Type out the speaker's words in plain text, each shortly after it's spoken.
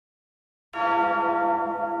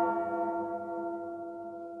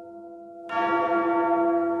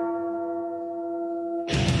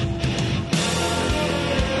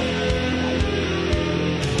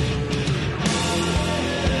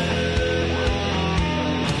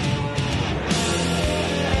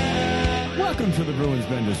Welcome to the Bruins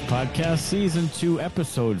Benders Podcast, Season 2,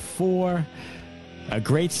 Episode 4. A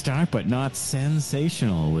great start, but not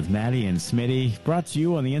sensational, with Maddie and Smitty. Brought to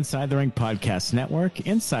you on the Inside the Rink Podcast Network.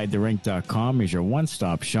 InsideTheRink.com is your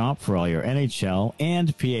one-stop shop for all your NHL and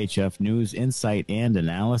PHF news, insight, and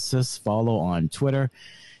analysis. Follow on Twitter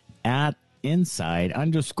at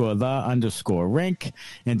inside_the_rink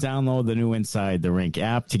and download the new Inside the Rink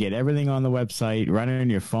app to get everything on the website, run it on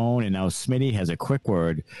your phone. And now Smitty has a quick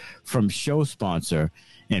word from show sponsor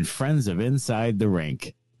and friends of Inside the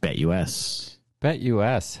Rink, BetUS.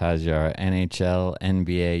 BetUS has your NHL,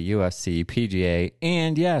 NBA, UFC, PGA,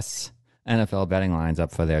 and yes, NFL betting lines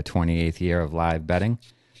up for their 28th year of live betting.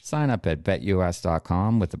 Sign up at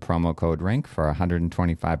betus.com with the promo code RINK for a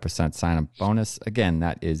 125% sign-up bonus. Again,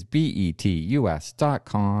 that is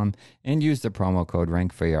betus.com, and use the promo code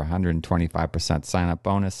RINK for your 125% sign-up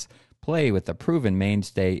bonus. Play with the proven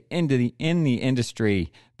mainstay in the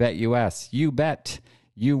industry. BetUS. You bet,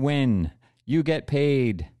 you win, you get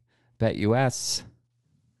paid. BetUS.com.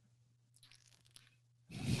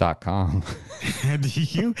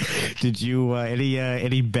 Did you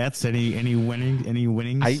any bets, any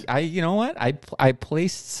winnings? I you know what, I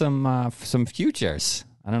placed some futures.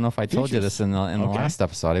 I don't know if I told you this in the last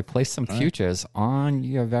episode. I placed some futures on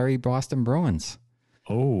your very Boston Bruins.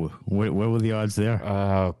 Oh, what were the odds there?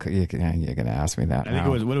 Oh, you're gonna ask me that. I think it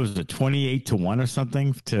was, what was it, 28-1 or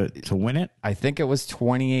something to win it? I think it was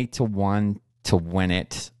 28-1 to win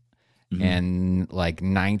it. Mm-hmm. And like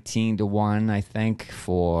 19-1, I think,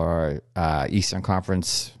 for Eastern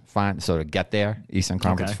Conference final. So to get there, Eastern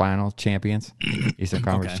Conference final champions, Eastern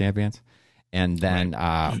Conference champions, and then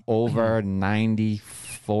over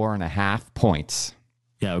 94.5 points.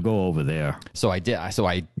 Yeah, I'll go over there. So I did. I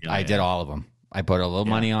did all of them. I put a little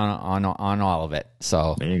money on all of it.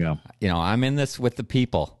 So there you go. You know, I'm in this with the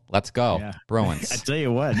people. Let's go, Bruins. I tell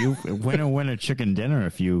you what, you win a chicken dinner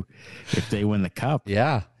if they win the cup.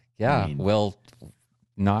 Yeah. Yeah, I mean, we'll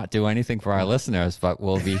not do anything for our listeners, but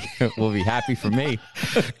we'll be happy for me.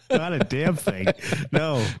 Not a damn thing.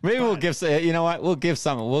 No, maybe we'll give some. You know what? We'll give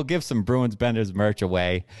some Bruins Benders merch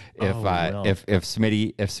away if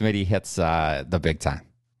Smitty hits the big time.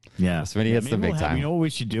 Yeah, Smitty hits the big time. You know what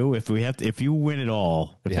we should do if you win it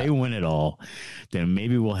all? If they win it all, then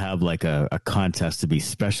maybe we'll have like a contest to be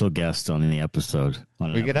special guests on the episode.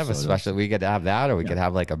 We could have a special. We could have that, or we could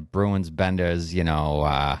have like a Bruins Benders,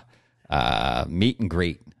 meet and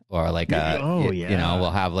greet, or like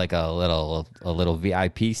we'll have like a little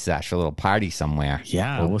VIP sesh, a little party somewhere.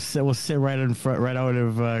 Yeah, we'll sit right in front, right out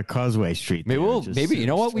of Causeway Street. Maybe you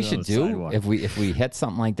know what we should do if we hit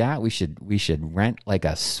something like that. We should rent like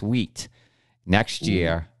a suite next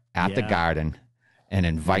year at the Garden and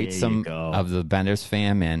invite some of the Benders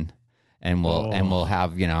fam in, and we'll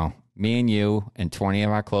have me and you and 20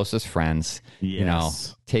 of our closest friends,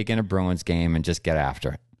 take in a Bruins game and just get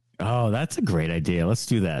after it. Oh, that's a great idea. Let's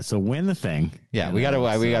do that. So win the thing. Yeah, we gotta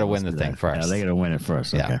win the thing first. Yeah, they gotta win it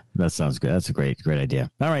first. Okay, that sounds good. That's a great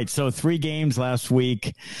idea. All right, so 3 games last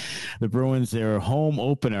week. The Bruins, their home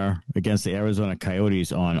opener against the Arizona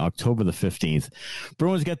Coyotes on October the 15th.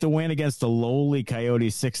 Bruins get the win against the lowly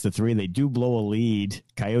Coyotes 6-3. They do blow a lead.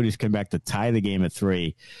 Coyotes come back to tie the game at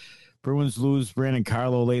 3. Bruins lose Brandon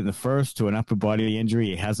Carlo late in the first to an upper body injury.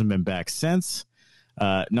 He hasn't been back since.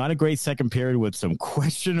 Not a great second period with some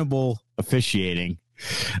questionable officiating.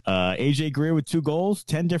 AJ Greer with 2 goals,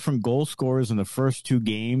 10 different goal scorers in the first 2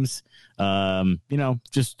 games.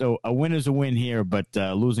 Just a win is a win here, but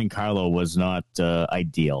losing Carlo was not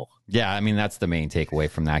ideal. Yeah, I mean, that's the main takeaway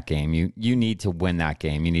from that game. You need to win that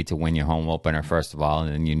game. You need to win your home opener, first of all,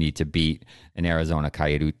 and then you need to beat an Arizona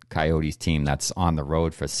Coyotes team that's on the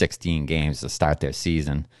road for 16 games to start their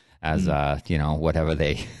season as, whatever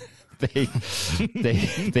they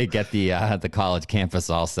get the college campus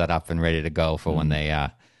all set up and ready to go for when they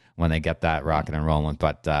get that rocking and rolling.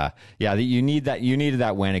 But you needed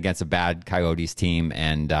that win against a bad Coyotes team,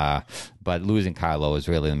 and but losing Carlo is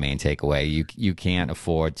really the main takeaway. You can't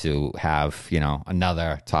afford to have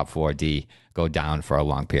another top 4D go down for a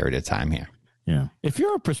long period of time here. Yeah. If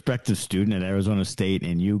you're a prospective student at Arizona State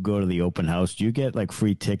and you go to the open house, do you get like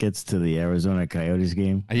free tickets to the Arizona Coyotes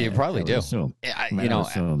game? You probably do.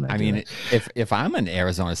 If I'm an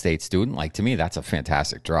Arizona State student, like, to me, that's a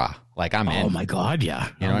fantastic draw. Like, I'm in. Oh my God. Yeah.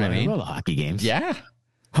 You know what I mean? All the hockey games. Yeah.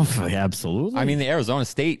 Oh, absolutely. I mean, the Arizona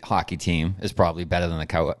State hockey team is probably better than the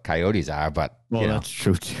Coyotes are, but that's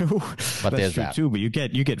true too. But that's true too. But you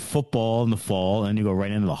get football in the fall, and you go right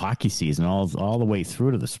into the hockey season all the way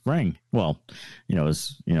through to the spring. Well,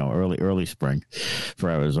 it's early spring for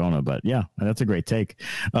Arizona, but yeah, that's a great take.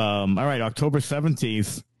 All right, October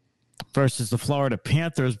 17th. versus the Florida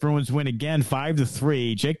Panthers. Bruins win again,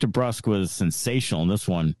 5-3. Jake DeBrusk was sensational in this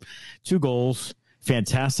one. 2 goals,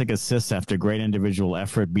 fantastic assists after great individual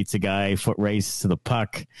effort. Beats a guy, foot race to the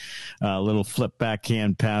puck. Little flip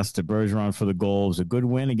backhand pass to Bergeron for the goal. It was a good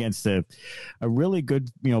win against a really good,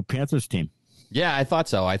 Panthers team. Yeah, I thought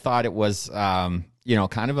so. I thought it was,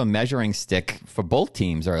 kind of a measuring stick for both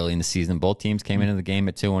teams early in the season. Both teams came into the game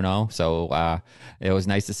at 2-0, so it was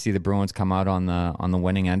nice to see the Bruins come out on the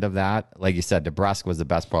winning end of that. Like you said, DeBrusk was the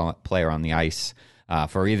best player on the ice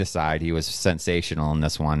for either side. He was sensational in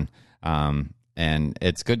this one, and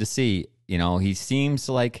it's good to see. He seems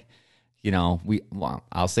like,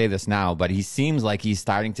 I'll say this now, but he seems like he's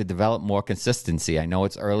starting to develop more consistency. I know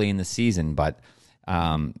it's early in the season, but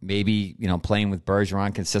maybe, playing with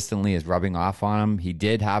Bergeron consistently is rubbing off on him. He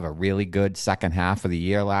did have a really good second half of the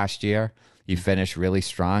year last year. He finished really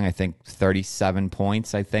strong. I think 37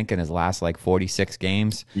 points, in his last 46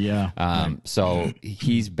 games. Yeah. So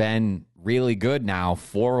he's been really good now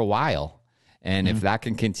for a while. And if that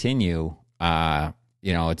can continue,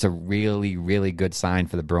 it's a really, really good sign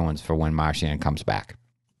for the Bruins for when Marchand comes back.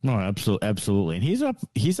 No, absolutely. And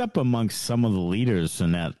he's up amongst some of the leaders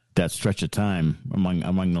in that stretch of time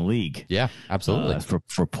among the league. Yeah, absolutely.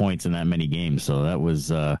 For points in that many games. So that was,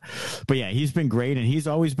 but yeah, he's been great, and he's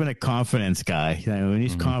always been a confidence guy. When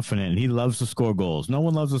he's confident, he loves to score goals. No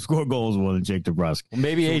one loves to score goals more than Jake DeBrusk. Well,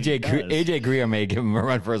 maybe so AJ Greer may give him a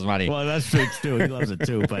run for his money. Well, that's true too. He loves it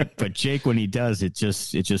too. But Jake, when he does, it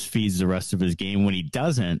just feeds the rest of his game. When he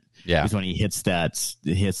doesn't, is when he hits that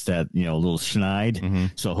little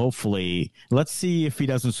schneid. So hopefully, let's see if he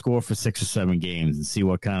doesn't score for 6 or 7 games and see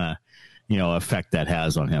what kind of effect that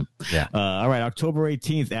has on him. Yeah. All right, October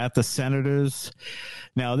 18th at the Senators.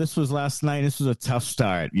 Now, this was last night. This was a tough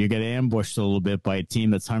start. You get ambushed a little bit by a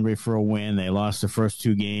team that's hungry for a win. They lost the first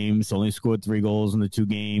 2 games, only scored 3 goals in the 2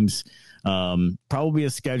 games. Probably a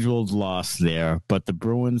scheduled loss there, but the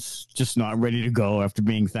Bruins just not ready to go after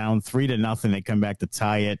being down 3-0. They come back to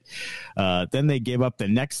tie it. Then they gave up the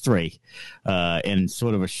next 3 in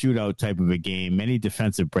sort of a shootout type of a game. Many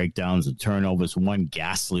defensive breakdowns and turnovers. One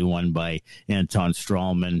ghastly one by Anton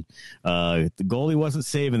Strawman. The goalie wasn't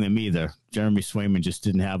saving them either. Jeremy Swayman just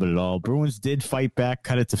didn't have it at all. Bruins did fight back,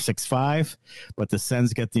 cut it to 6-5, but the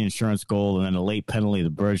Sens get the insurance goal, and then a late penalty, the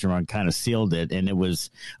Bergeron kind of sealed it. And it was,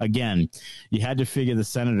 again, you had to figure the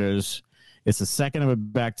Senators, it's the second of a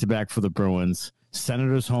back-to-back for the Bruins.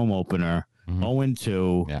 Senators home opener,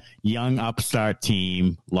 0-2, young upstart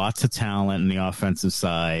team, lots of talent in the offensive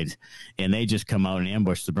side, and they just come out and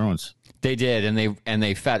ambush the Bruins. They did, and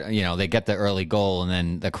they fed. They get the early goal, and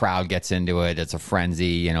then the crowd gets into it. It's a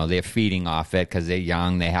frenzy. They're feeding off it because they're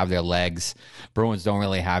young. They have their legs. Bruins don't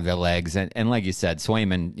really have their legs, and like you said,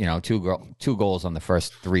 Swayman, 2 goals on the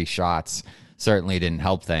first 3 shots certainly didn't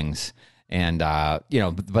help things. And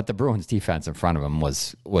but the Bruins defense in front of him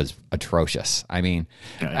was atrocious. I mean,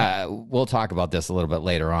 we'll talk about this a little bit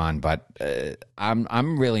later on, but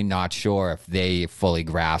I'm really not sure if they fully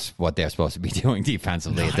grasp what they're supposed to be doing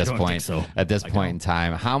defensively at this point. So. At this point in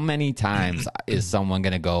time, how many times is someone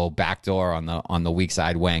going to go backdoor on the weak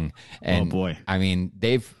side wing? And, oh boy, I mean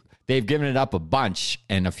they've given it up a bunch,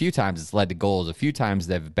 and a few times it's led to goals. A few times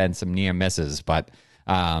there've been some near misses, but.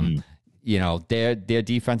 Their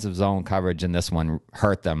defensive zone coverage in this one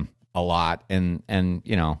hurt them a lot, and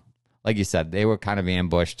like you said, they were kind of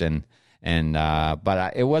ambushed,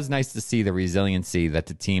 but it was nice to see the resiliency that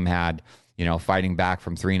the team had, fighting back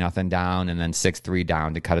from 3-0 down and then 6-3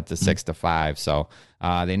 down to cut it to 6-5. So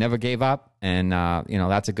they never gave up, and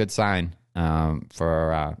that's a good sign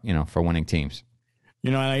for winning teams.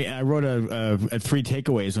 I wrote a 3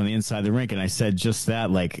 takeaways on the inside of the rink, and I said just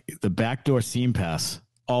that, like the backdoor seam pass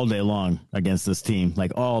all day long against this team,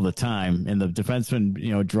 like all the time. And the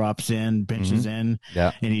defenseman, drops in, pinches in,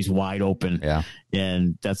 and he's wide open. Yeah.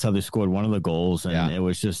 And that's how they scored one of the goals. And it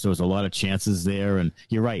was there was a lot of chances there. And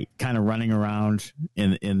you're right, kind of running around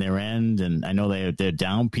in their end. And I know they're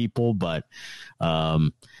down people, but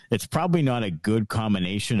it's probably not a good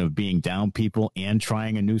combination of being down people and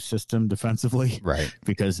trying a new system defensively. Right.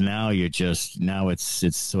 Because now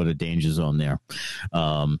it's sort of danger zone there.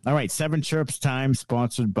 All right. 7 Chirps time,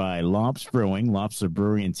 sponsored by Lops Brewing, Lobster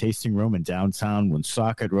Brewery and Tasting Room in downtown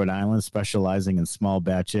Woonsocket, Rhode Island, specializing in small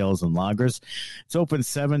batch ales and lagers. It's open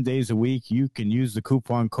 7 days a week. You can use the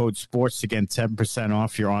coupon code SPORTS to get 10%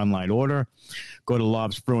 off your online order. Go to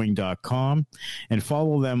lobsbrewing.com and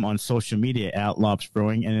follow them on social media at Lops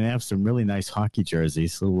Brewing. And they have some really nice hockey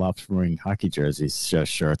jerseys, little Lops Brewing hockey jerseys,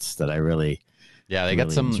 shirts that I really they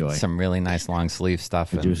got some really nice long sleeve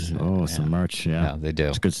stuff. Some merch. Yeah, they do.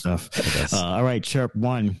 It's good stuff. All right, Chirp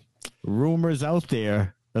 1. Rumors out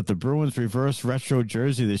there that the Bruins reverse retro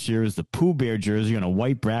jersey this year is the Pooh Bear jersey on a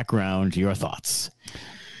white background. Your thoughts?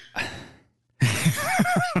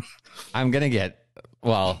 I'm going to get,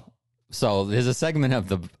 so there's a segment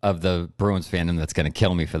of the Bruins fandom that's going to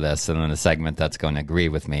kill me for this, and then a segment that's going to agree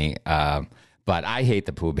with me. But I hate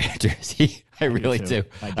the Pooh Bear jersey. I really do.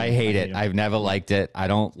 I hate it. I've never liked it. I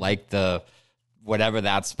don't like the whatever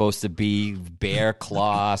that's supposed to be, bear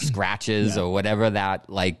claw scratches or whatever that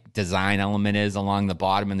like design element is along the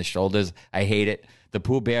bottom and the shoulders. I hate it. The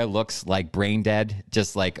Pooh Bear looks like brain dead,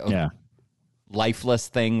 just like a lifeless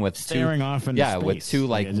thing with staring off into space. With two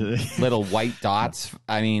like little white dots.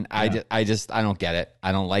 I mean, I don't get it.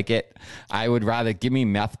 I don't like it. I would rather give me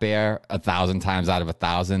Meth Bear 1,000 times out of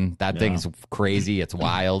 1,000. That thing's crazy. It's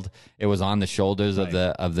wild. It was on the shoulders of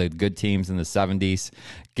the good teams in the 70s.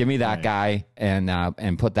 Give me that guy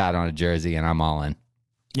and put that on a jersey, and I'm all in.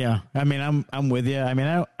 Yeah, I mean, I'm with you. I mean,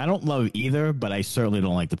 I don't love either, but I certainly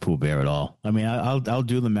don't like the Pooh Bear at all. I mean, I'll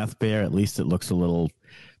do the Meth Bear. At least it looks a little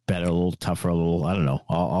better, a little tougher, a little, I don't know,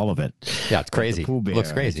 all of it. Yeah, it's crazy. Pooh Bear,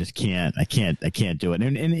 looks crazy. I just can't do it.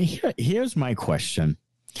 And here's my question.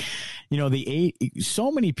 You know, so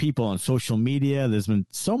many people on social media, there's been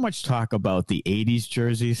so much talk about the 80s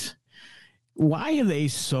jerseys. Why are they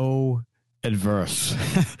so adverse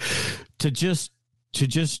to just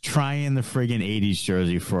try in the friggin' 80s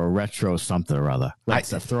jersey for a retro something or other?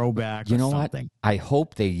 That's a throwback. You know something. What? I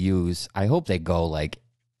hope they go like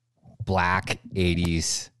black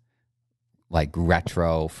 80s, like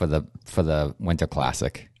retro for the Winter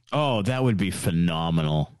Classic. Oh, that would be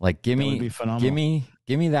phenomenal. Like give me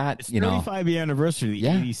that. It's 35-year anniversary of the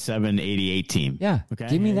 87, 88 team. Yeah. Okay.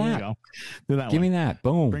 Give me that. Do that. Give me that.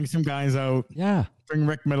 Boom. Bring some guys out. Yeah. Bring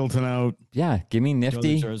Rick Middleton out. Yeah. Give me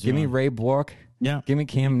Nifty. Give me Ray Bork. Yeah. Give me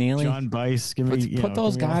Cam Neely. John Bice. Put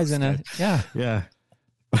those guys in a. Yeah. Yeah.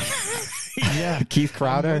 Yeah. Keith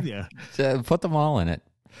Crowder. Put them all in it.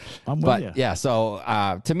 I'm with you. Yeah.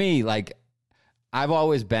 So to me, like, I've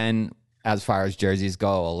always been, as far as jerseys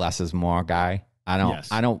go, a less is more guy. I don't.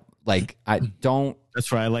 That's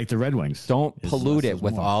why I like the Red Wings. Don't pollute it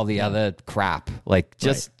with all the other crap. Like,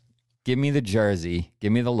 just give me the jersey,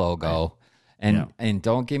 give me the logo, and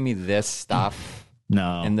don't give me this stuff.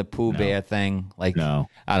 No, and the Pooh Bear thing. Like, no,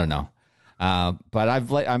 I don't know. But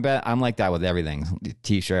I'm like that with everything.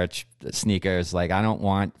 T-shirts, sneakers. Like, I don't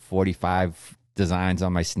want 45 designs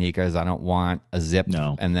on my sneakers. I don't want a zip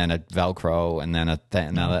and then a Velcro and then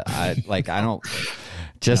another. I don't.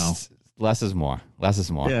 Just. Less is more. Less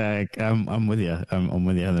is more. Yeah, I'm with you. I'm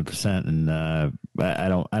with you 100%. And I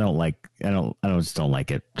just don't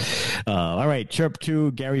like it. All right, Chirp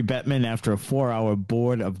 2, Gary Bettman, after a 4-hour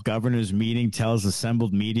Board of Governors meeting, tells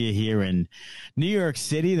assembled media here in New York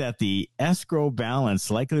City that the escrow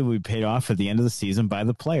balance likely will be paid off at the end of the season by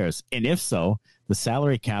the players. And if so, the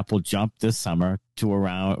salary cap will jump this summer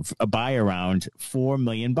to by around $4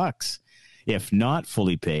 million. If not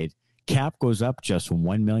fully paid, cap goes up just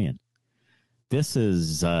 $1 million. This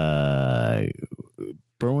is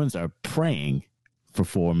Bruins are praying for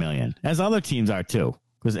 $4 million, as other teams are too,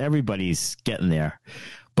 because everybody's getting there.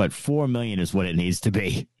 But $4 million is what it needs to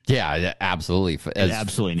be. Yeah, absolutely. It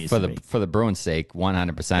absolutely needs to be. For the Bruins' sake,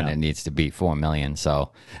 100%. It needs to be $4 million.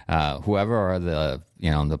 So, whoever are the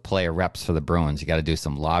player reps for the Bruins, you got to do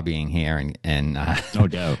some lobbying here and no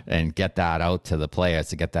doubt, and get that out to the players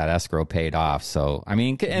to get that escrow paid off. So, I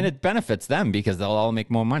mean, and it benefits them because they'll all make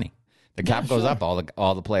more money. The cap goes up,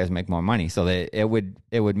 all the players make more money. So it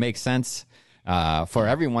would make sense for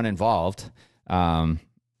everyone involved,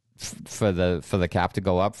 for the cap to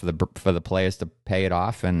go up, for the players to pay it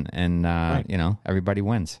off, and everybody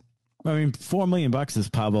wins. I mean, $4 million is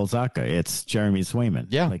Pavel Zacha. It's Jeremy Swayman.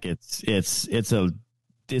 Yeah, like it's a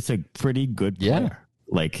pretty good player. Yeah.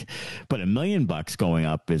 Like, but $1 million going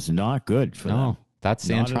up is not good for them. That's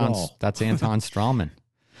Anton Strawman.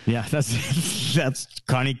 Yeah, that's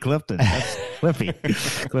Connie Clifton. That's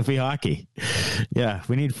Cliffy Hockey. Yeah,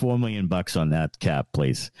 we need $4 million on that cap,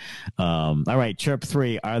 please. All right, Chirp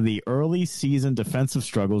 3. Are the early season defensive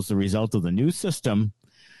struggles the result of the new system,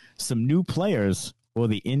 some new players, or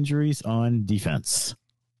the injuries on defense?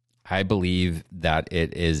 I believe that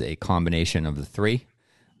it is a combination of the three.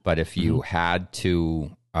 But if you had to,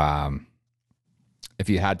 pin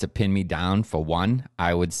me down for one,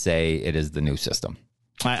 I would say it is the new system.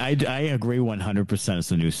 I agree 100%. It's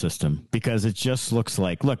the new system because it just looks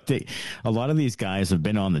like, a lot of these guys have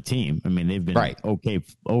been on the team. I mean, they've been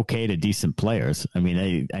okay to decent players. I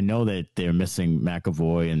mean, I know that they're missing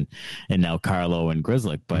McAvoy and now Carlo and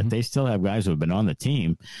Grzelcyk, but they still have guys who have been on the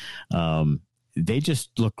team. They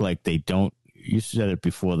just look like they don't you said it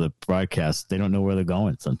before the broadcast. They don't know where they're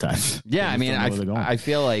going sometimes. Yeah, I mean, I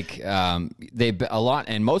feel like they've a lot,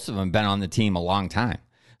 and most of them have been on the team a long time,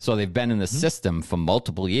 so they've been in the system for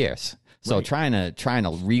multiple years. So trying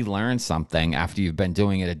to relearn something after you've been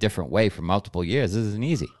doing it a different way for multiple years isn't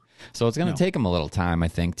easy. So it's going to take them a little time, I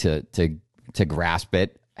think, to grasp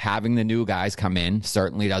it. Having the new guys come in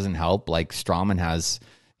certainly doesn't help. Like Strawman has,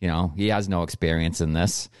 he has no experience in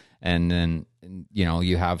this. And then,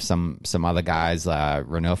 you have some other guys.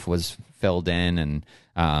 Renouf was filled in, and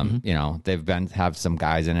they've have some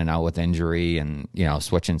guys in and out with injury, and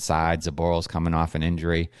switching sides. Zaboril's coming off an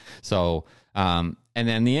injury, so and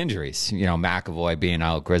then the injuries. McAvoy being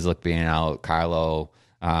out, Grzelcyk being out, Carlo,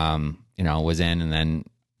 was in and then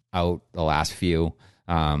out the last few.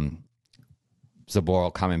 Zaboral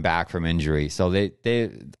coming back from injury, so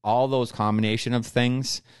they all those combination of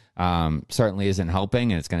things. Certainly isn't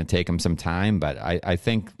helping, and it's going to take them some time. But I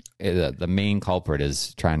think the main culprit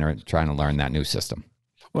is trying to learn that new system.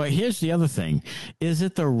 Well, here's the other thing: is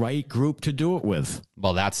it the right group to do it with?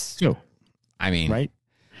 Well, that's true. I mean, right?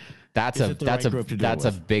 That's a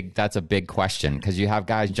big question, because you have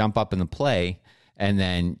guys jump up in the play, and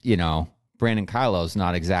then Brandon Carlo's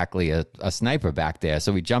not exactly a sniper back there,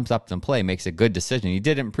 so he jumps up and play, makes a good decision. He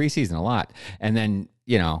did it in preseason a lot, and then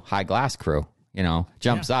high glass crew.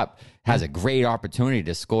 Jumps up, has a great opportunity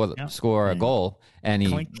to score a goal, and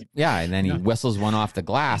he whistles one off the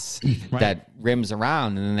glass that rims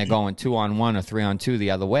around, and then they're going 2-on-1 or 3-on-2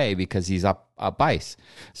 the other way because he's up ice.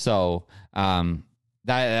 So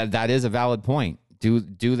that is a valid point. Do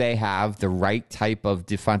they have the right type of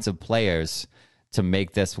defensive players to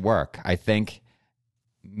make this work? I think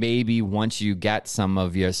maybe once you get some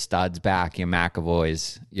of your studs back, your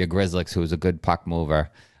McAvoys, your Grzelcyks, who's a good puck mover.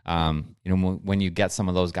 When you get some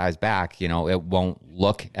of those guys back, it won't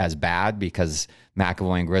look as bad, because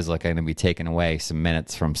McAvoy and Grzelcyk are going to be taking away some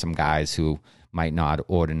minutes from some guys who might not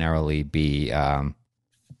ordinarily be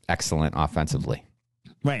excellent offensively.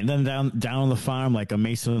 Right. And then down on the farm, like a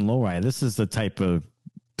Mason Lohrei, this is the type of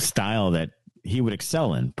style that he would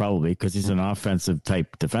excel in, probably, because he's an offensive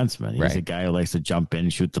type defenseman. He's a guy who likes to jump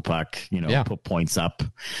in, shoot the puck, put points up.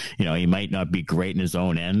 He might not be great in his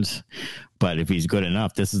own end, but if he's good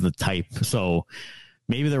enough, this is the type. So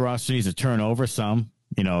maybe the roster needs to turn over some,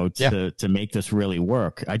 to make this really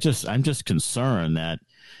work. I'm just concerned that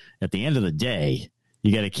at the end of the day,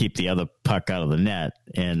 you got to keep the other puck out of the net.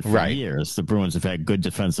 And for years, the Bruins have had good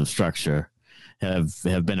defensive structure.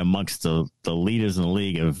 Have been amongst the leaders in the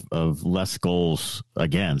league of less goals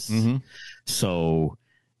against. Mm-hmm. So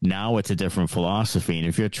now it's a different philosophy. And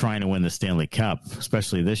if you're trying to win the Stanley Cup,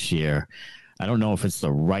 especially this year, I don't know if it's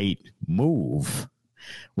the right move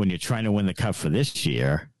when you're trying to win the Cup for this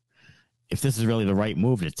year, if this is really the right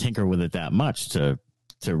move to tinker with it that much to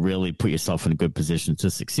really put yourself in a good position to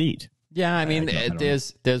succeed. Yeah, I mean,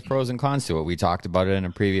 there's pros and cons to it. We talked about it in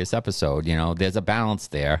a previous episode. There's a balance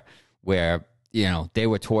there where they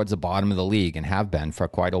were towards the bottom of the league and have been for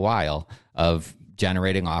quite a while of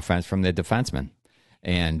generating offense from their defensemen.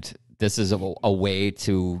 And this is a way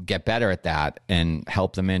to get better at that and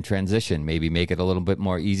help them in transition, maybe make it a little bit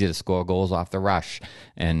more easy to score goals off the rush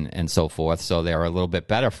and so forth. So they're a little bit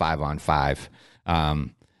better 5-on-5.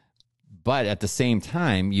 But at the same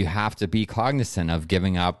time, you have to be cognizant of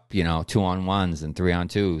giving up, 2-on-1s and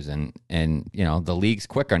 3-on-2s. And the league's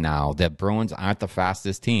quicker now. The Bruins aren't the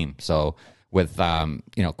fastest team. So with,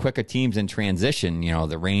 quicker teams in transition,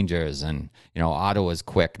 the Rangers and, Ottawa's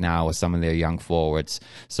quick now with some of their young forwards.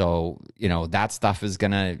 So, that stuff is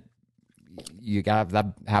you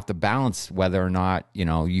have to balance whether or not,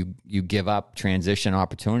 you give up transition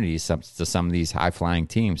opportunities to some of these high-flying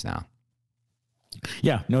teams now.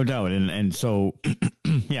 Yeah, no doubt. And so,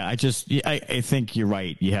 yeah, I think you're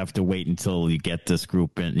right. You have to wait until you get this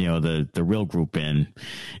group in, the real group in,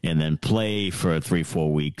 and then play for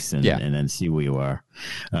 3-4 weeks and then see where you are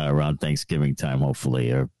around Thanksgiving time,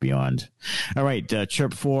 hopefully, or beyond. All right.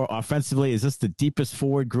 Chirp 4, offensively, is this the deepest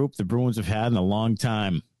forward group the Bruins have had in a long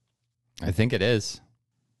time? I think it is.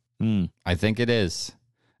 I think it is.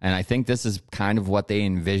 And I think this is kind of what they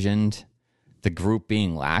envisioned the group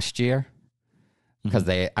being last year. Because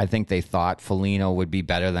I think they thought Foligno would be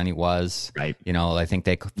better than he was. Right. I think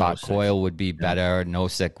they thought Nosek. Coyle would be better.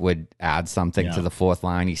 Nosek would add something to the fourth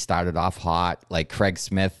line. He started off hot. Like Craig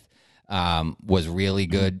Smith was really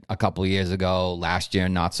good a couple of years ago. Last year,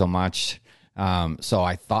 not so much. So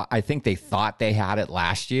I think they thought they had it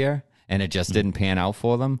last year, and it just didn't pan out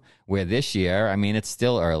for them. Where this year, I mean, it's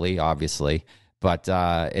still early, obviously, but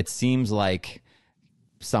it seems like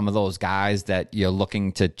some of those guys that you're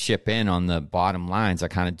looking to chip in on the bottom lines are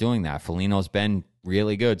kind of doing that. Foligno's been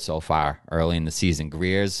really good so far early in the season.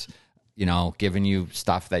 Greer's, giving you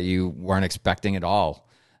stuff that you weren't expecting at all.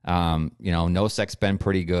 Nosek's been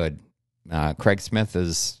pretty good. Craig Smith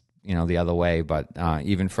is, the other way, but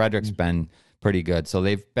even Frederick's been pretty good. So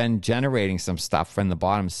they've been generating some stuff from the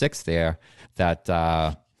bottom six there that,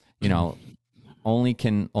 only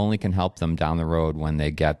can help them down the road when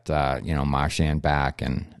they get, Marchand back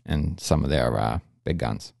and some of their big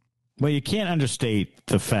guns. Well, you can't understate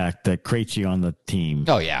the fact that Krejci on the team.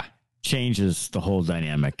 Oh, yeah. Changes the whole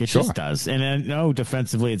dynamic. It just does. And I know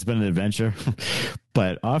defensively it's been an adventure,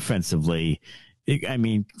 but offensively,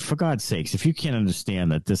 for God's sakes, if you can't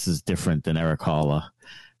understand that this is different than Erik Haula,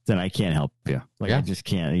 then I can't help you. I just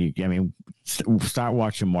can't. Start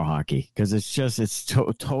watching more hockey because it's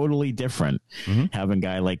totally different having a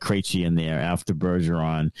guy like Krejci in there after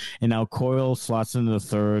Bergeron, and now Coyle slots into the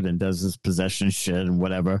third and does his possession shit and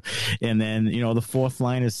whatever, and then the fourth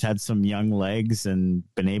line has had some young legs and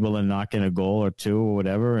been able to knock in a goal or two or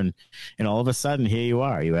whatever, and all of a sudden here you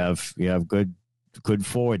are. You have good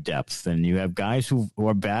forward depth, and you have guys who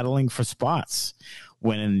are battling for spots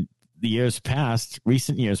when in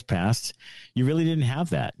recent years past, you really didn't have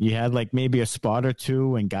that. You had maybe a spot or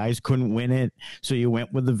two and guys couldn't win it. So you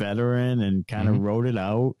went with the veteran and kind of rode it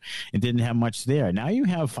out and didn't have much there. Now you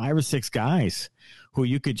have 5 or 6 guys who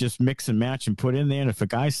you could just mix and match and put in there. And if a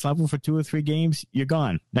guy's slumping for 2 or 3 games, you're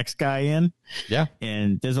gone. Next guy in. Yeah.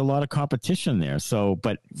 And there's a lot of competition there. So,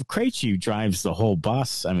 but Krejci drives the whole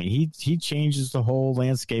bus. He changes the whole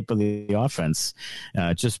landscape of the offense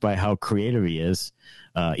just by how creative he is.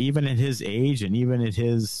 Even at his age and even at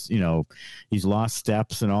his, he's lost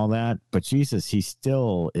steps and all that. But Jesus, he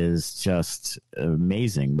still is just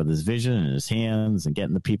amazing with his vision and his hands and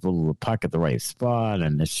getting the people the puck at the right spot.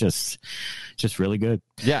 And it's just really good.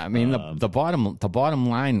 Yeah. The bottom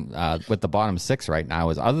line with the bottom six right now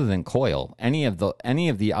is, other than Coyle, any of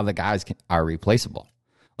the other guys are replaceable.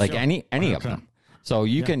 Any of them. So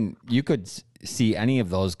you could see any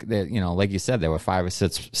of those, like you said, there were 5 or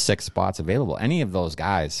 6 spots available. Any of those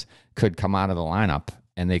guys could come out of the lineup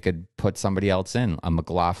and they could put somebody else in. A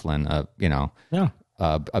McLaughlin,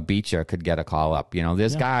 a Beecher could get a call up.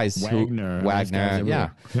 There's guys Wagner,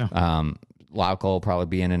 Lauko will probably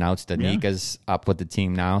be in and out. Stanika's up with the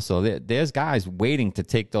team now. So there's guys waiting to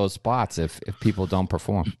take those spots if people don't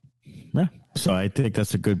perform. Yeah. So I think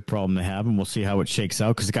that's a good problem to have, and we'll see how it shakes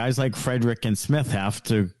out, because guys like Frederick and Smith have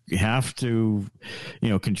to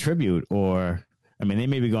contribute, or they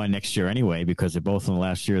may be gone next year anyway because they're both in the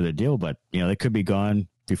last year of their deal, but they could be gone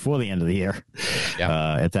before the end of the year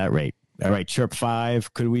at that rate. All right, Chirp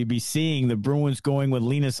 5. Could we be seeing the Bruins going with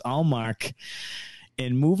Linus Ullmark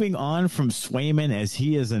and moving on from Swayman as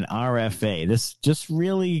he is an RFA? This just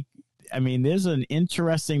really, there's an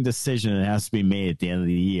interesting decision that has to be made at the end of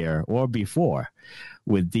the year or before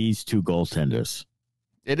with these 2 goaltenders.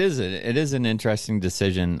 It is an interesting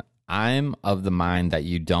decision. I'm of the mind that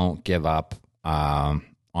you don't give up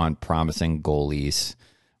on promising goalies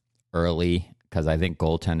early, because I think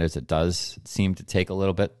goaltenders, it does seem to take a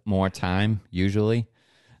little bit more time usually.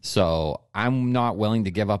 So I'm not willing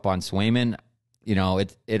to give up on Swayman.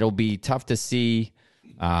 It'll be tough to see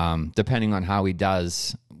depending on how he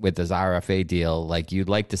does with his RFA deal. You'd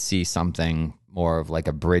like to see something more of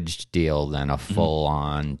a bridged deal than a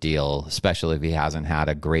full-on deal, especially if he hasn't had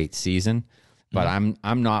a great season. But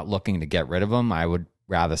I'm not looking to get rid of him. I would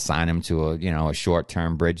rather sign him to a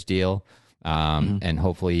short-term bridge deal, and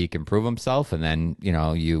hopefully he can prove himself. And then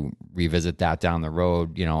you revisit that down the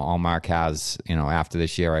road. Ullmark has after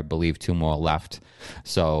this year, I believe, 2 more left.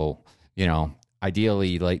 So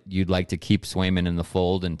ideally, you'd like to keep Swayman in the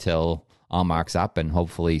fold until Ullmark's up, and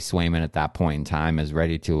hopefully Swayman at that point in time is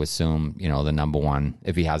ready to assume, the number 1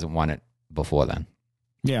 if he hasn't won it before then.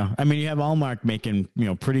 Yeah, you have Ullmark making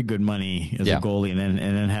pretty good money as a goalie, and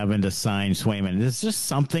then having to sign Swayman. There's just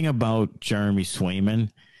something about Jeremy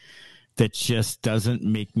Swayman that just doesn't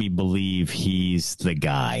make me believe he's the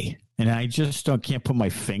guy. And I just can't put my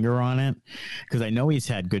finger on it, because I know he's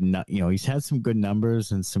had he's had some good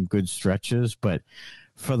numbers and some good stretches, but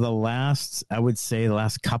for the last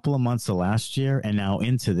couple of months of last year and now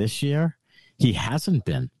into this year, he hasn't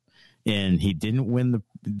been. And he didn't win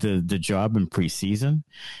the job in preseason.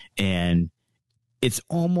 And it's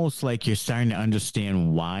almost like you're starting to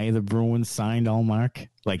understand why the Bruins signed Ullmark.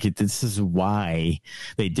 This is why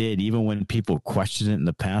they did, even when people questioned it in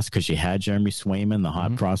the past, because you had Jeremy Swayman, the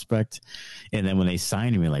hot prospect. And then when they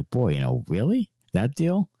signed him, you're like, boy, really? That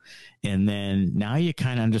deal? And then now you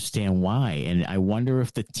kind of understand why. And I wonder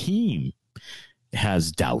if the team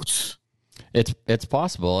has doubts. It's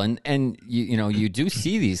possible. And you do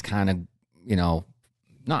see these kind of,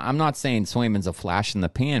 no, I'm not saying Swayman's a flash in the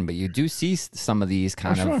pan, but you do see some of these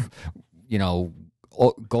kind of,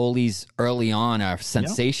 goalies early on are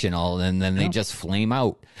sensational, and then they just flame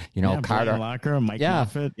out. Carter, Blaine Locker, Mike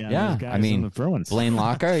Moffett, I mean, the Bruins. Blaine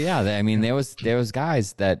Locker, I mean, there was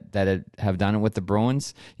guys that have done it with the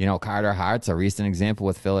Bruins. Carter Hart's a recent example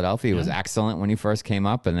with Philadelphia. He was excellent when he first came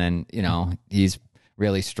up, and then he's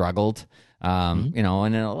really struggled. And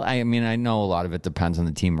I mean, I know a lot of it depends on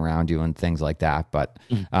the team around you and things like that, but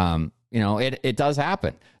it does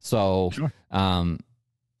happen. So,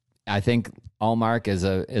 I think Allmark is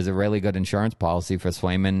a really good insurance policy for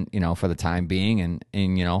Swayman, for the time being, and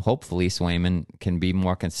hopefully Swayman can be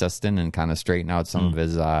more consistent and kind of straighten out some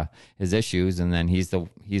of his issues, and then he's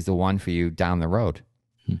the one for you down the road.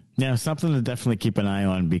 Yeah, something to definitely keep an eye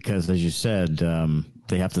on, because as you said,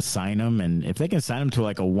 they have to sign him, and if they can sign him to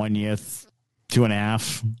like a 1 year,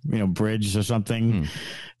 2.5, bridge or something,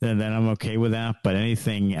 then I'm okay with that. But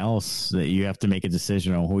anything else that you have to make a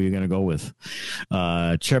decision on who you're going to go with.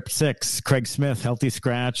 Chirp 6, Craig Smith, healthy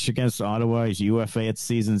scratch against Ottawa. He's UFA at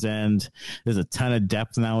season's end. There's a ton of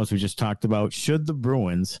depth now, as we just talked about. Should the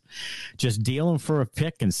Bruins just deal him for a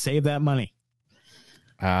pick and save that money?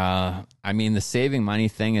 I mean, the saving money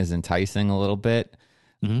thing is enticing a little bit.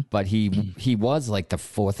 But he was like the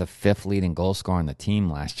 4th or 5th leading goal scorer on the team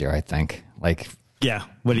last year, I think. What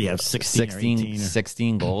do you have,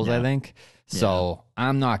 16 goals, I think. So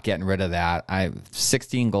I'm not getting rid of that.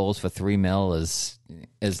 16 goals for $3 million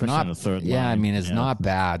is not the third line. I mean, it's not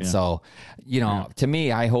bad. So to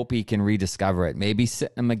me, I hope he can rediscover it. Maybe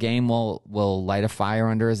sitting him a game will light a fire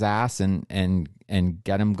under his ass and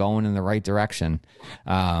get him going in the right direction.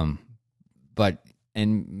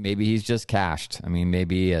 And maybe he's just cashed. I mean,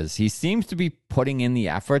 maybe he is. He seems to be putting in the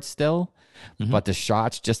effort still, but the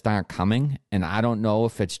shots just aren't coming. And I don't know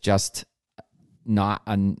if it's just not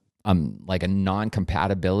like a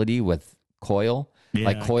non-compatibility with Coyle.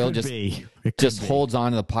 Like Coyle just holds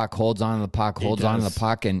on to the puck, holds on to the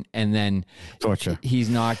puck, and then he's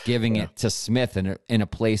not giving it to Smith in a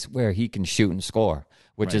place where he can shoot and score,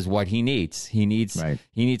 which is what he needs. He needs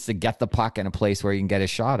to get the puck in a place where he can get his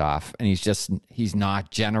shot off, and he's not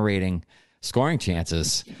generating scoring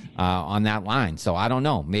chances on that line. So I don't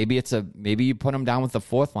know. Maybe you put him down with the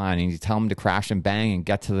 4th line and you tell him to crash and bang and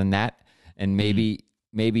get to the net, and maybe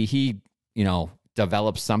he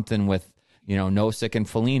develops something with Nosek and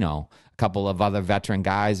Foligno, a couple of other veteran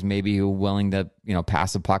guys maybe who are willing to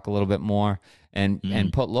pass the puck a little bit more. And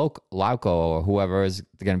put Lauko or whoever is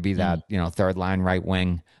going to be that third line right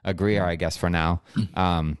wing Agrier, I guess, for now,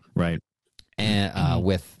 right? And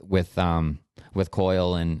with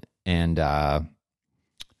Coyle and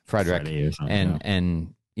Frederick,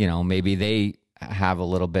 and maybe they have a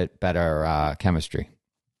little bit better chemistry.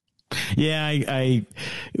 Yeah,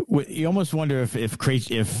 you almost wonder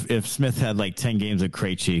if Smith had like 10 games of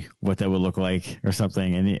Krejci, what that would look like or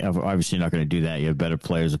something. And obviously you're not going to do that. You have better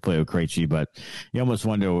players to play with Krejci, but you almost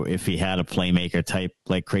wonder if he had a playmaker type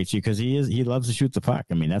like Krejci, because he loves to shoot the puck.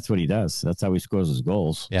 I mean, that's what he does. That's how he scores his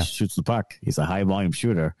goals. Yeah. He shoots the puck. He's a high volume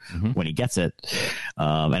shooter when he gets it.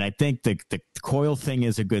 And I think the Coyle thing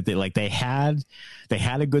is a good thing. Like they had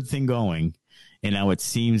a good thing going, and now it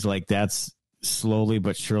seems like that's slowly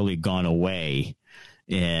but surely gone away,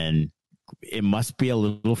 and it must be a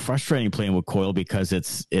little frustrating playing with Coyle, because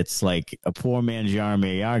it's like a poor man's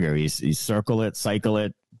Jaromir Jagr. He's circle it, cycle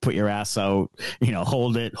it, put your ass out,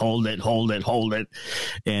 hold it,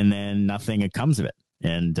 and then nothing comes of it.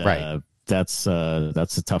 And that's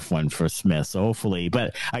a tough one for Smith. So hopefully,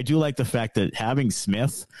 but I do like the fact that having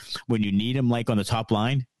Smith, when you need him, like on the top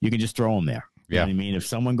line, you can just throw him there. You know what I mean? If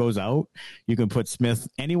someone goes out, you can put Smith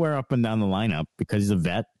anywhere up and down the lineup, because he's a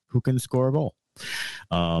vet who can score a goal.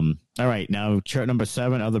 All right, now chart number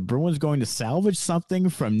 7. Are the Bruins going to salvage something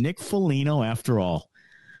from Nick Foligno after all?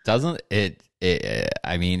 Doesn't it?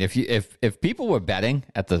 I mean, if people were betting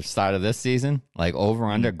at the start of this season, like over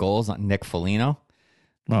under goals on Nick Foligno,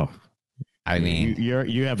 I mean,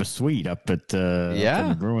 you have a suite up at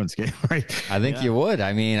the Bruins game, right? I think you would.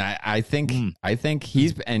 I mean, I think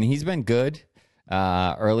he's been good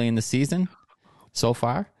early in the season so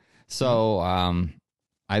far. So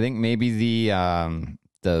I think maybe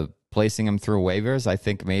the placing him through waivers, I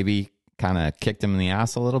think maybe kind of kicked him in the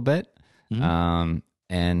ass a little bit. And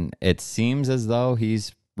it seems as though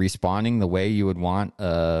he's responding the way you would want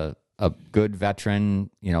a good veteran,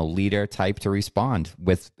 leader type to respond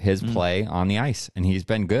with his play on the ice, and he's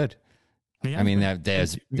been good. Yeah, I mean,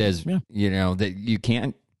 there's that you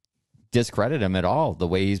can't discredit him at all the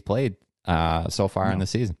way he's played so far in the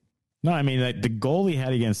season. No, I mean, like, the goal he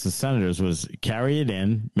had against the Senators was carry it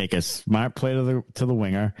in, make a smart play to the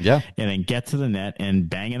winger, yeah, and then get to the net and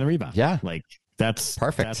bang in the rebound. Yeah, like that's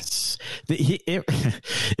perfect.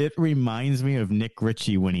 It reminds me of Nick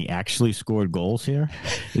Ritchie when he actually scored goals here.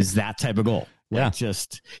 Is that type of goal? Yeah,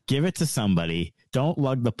 just give it to somebody. Don't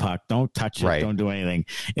lug the puck. Don't touch it. Right. Don't do anything.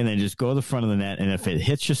 And then just go to the front of the net. And if it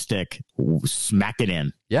hits your stick, smack it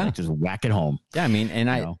in. Yeah. Just whack it home. Yeah. I mean, and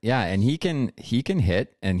and he can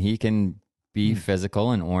hit and he can be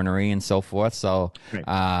physical and ornery and so forth. So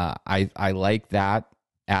I like that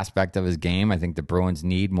aspect of his game. I think the Bruins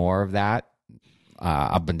need more of that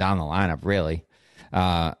up and down the lineup, really.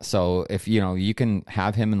 So if you can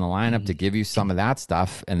have him in the lineup to give you some of that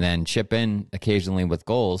stuff and then chip in occasionally with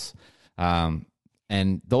goals.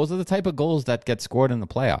 And those are the type of goals that get scored in the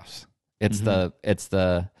playoffs. It's the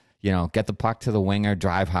get the puck to the winger,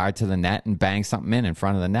 drive hard to the net, and bang something in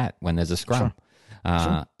front of the net when there's a scrum.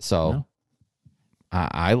 Sure.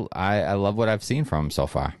 I love what I've seen from him so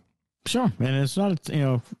far. Sure, and it's not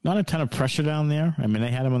not a ton of pressure down there. I mean,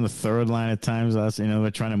 they had him on the third line at times.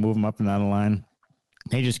 They're trying to move him up and down the line.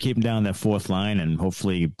 They just keep him down that fourth line, and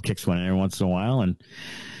hopefully he kicks one in every once in a while, and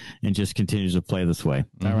just continues to play this way.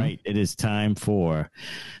 All right, it is time for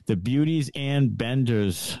the Beauties and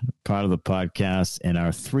Benders part of the podcast, and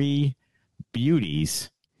our 3 beauties.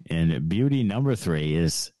 And beauty number 3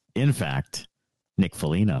 is, in fact, Nick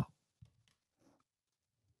Foligno.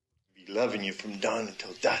 Be loving you from dawn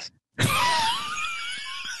until dusk.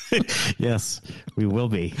 Yes, we will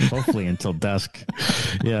be, hopefully until dusk.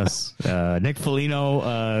 Yes. Nick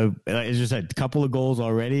Foligno, as you said, a couple of goals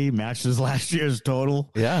already, matches last year's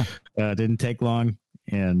total. Yeah. Didn't take long.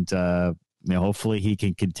 And hopefully he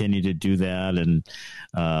can continue to do that, and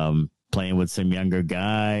playing with some younger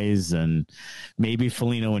guys, and maybe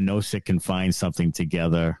Foligno and Nosek can find something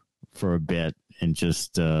together for a bit and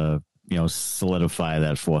just solidify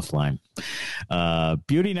that fourth line.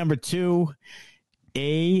 Beauty number 2,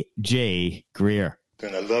 A.J. Greer.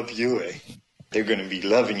 Gonna love you, eh? They're gonna be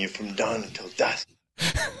loving you from dawn until dusk.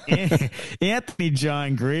 Anthony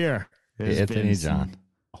John Greer. He's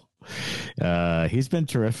been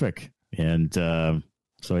terrific. And so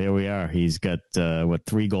here we are. He's got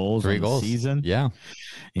 3 goals in the season. Yeah.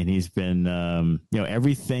 And he's been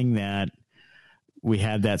everything that we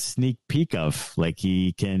had that sneak peek of. Like,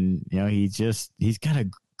 he can, he's got a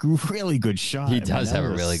really good shot. He does have a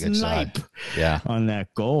really good shot. Yeah. On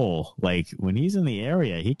that goal. Like, when he's in the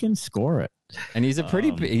area, he can score it. And he's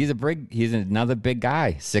he's another big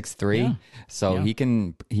guy, 6'3". Yeah. So he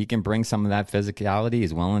can bring some of that physicality.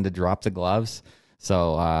 He's willing to drop the gloves.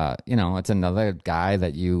 So, it's another guy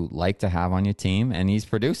that you like to have on your team, and he's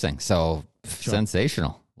producing. So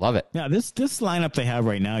sensational. Love it. Yeah. This lineup they have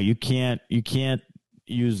right now, you can't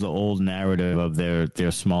use the old narrative of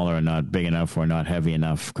they're smaller and not big enough or not heavy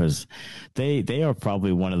enough, because they are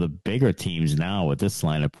probably one of the bigger teams now with this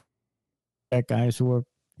lineup. Got guys who are,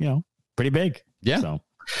 pretty big. Yeah. So,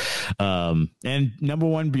 and number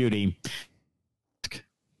 1 beauty.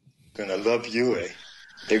 Gonna love you, eh?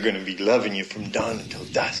 They're gonna be loving you from dawn until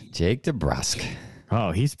dusk. Jake DeBrusk.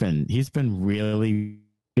 Oh, he's been really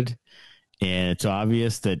good, and it's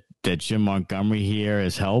obvious that Jim Montgomery here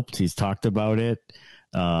has helped. He's talked about it.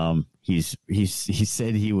 He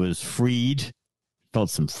said he was freed, felt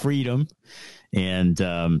some freedom, and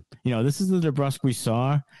this is the DeBrusk we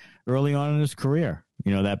saw early on in his career.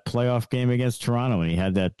 That playoff game against Toronto, and he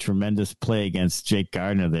had that tremendous play against Jake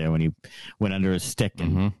Gardiner there when he went under his stick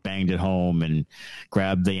and banged it home and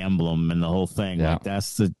grabbed the emblem and the whole thing. Yeah. Like,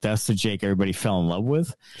 that's the Jake everybody fell in love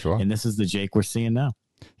with. Sure. And this is the Jake we're seeing now.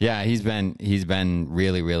 Yeah, he's been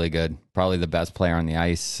really, really good. Probably the best player on the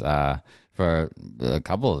ice for a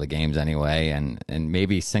couple of the games anyway, and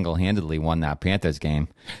maybe single-handedly won that Panthers game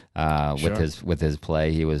with his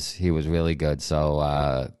play. He was really good.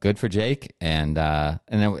 So good for Jake, and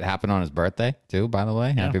it happened on his birthday too. By the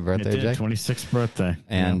way, happy birthday, Jake! 26th birthday,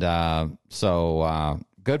 and so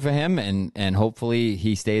good for him, and hopefully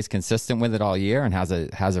he stays consistent with it all year and has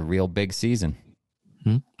a real big season.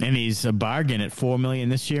 And he's a bargain at $4 million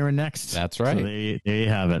this year and next. That's right. So there you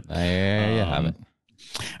have it. There you have it.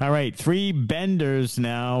 All right, 3 benders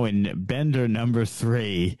now, and bender number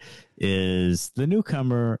 3 is the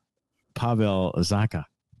newcomer Pavel Zacha.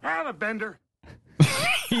 I'm a bender.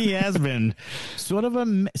 He has been sort of a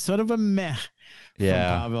meh.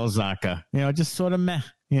 Yeah, from Pavel Zacha. Just sort of meh.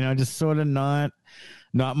 Just sort of not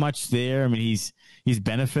much there. I mean, he's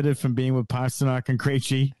benefited from being with Pastrnak and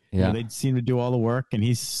Krejci. Yeah, they seem to do all the work, and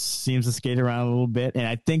he seems to skate around a little bit. And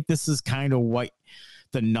I think this is kind of what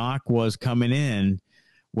the knock was coming in,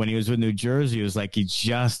 when he was with New Jersey, it was like he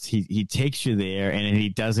takes you there and he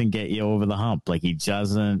doesn't get you over the hump. Like he's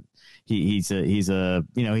a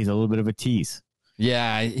little bit of a tease.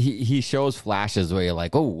 Yeah, he shows flashes where you're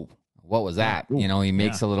like, oh, what was that? Ooh, he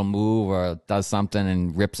makes a little move or does something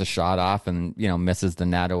and rips a shot off and misses the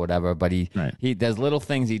net or whatever. But he there's little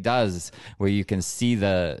things he does where you can see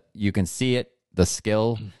the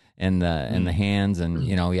skill in the hands, and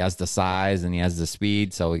he has the size and he has the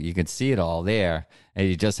speed, so you can see it all there, and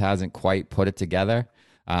he just hasn't quite put it together.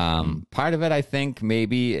 Part of it, I think,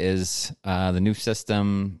 maybe is the new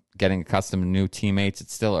system, getting accustomed to new teammates.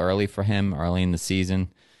 It's still early for him, early in the season.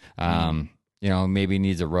 Maybe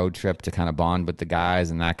needs a road trip to kind of bond with the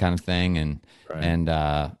guys and that kind of thing, and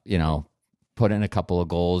put in a couple of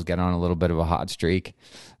goals, get on a little bit of a hot streak.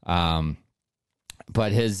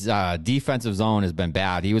 But his defensive zone has been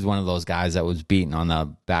bad. He was one of those guys that was beaten on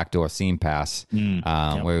the backdoor seam pass,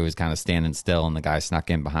 where he was kind of standing still and the guy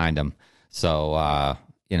snuck in behind him. So,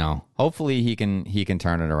 hopefully he can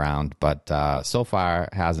turn it around. But so far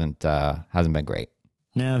hasn't been great.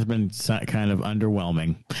 Yeah, it's been kind of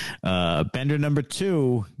underwhelming. Bender number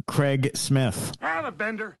 2, Craig Smith.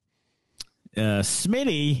 Bender.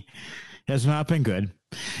 Smitty has not been good,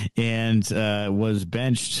 and was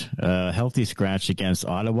benched, healthy scratch against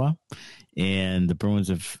Ottawa. And the Bruins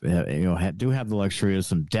do have the luxury of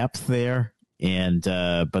some depth there. And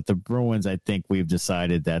but the Bruins, I think we've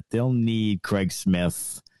decided that they'll need Craig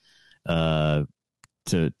Smith to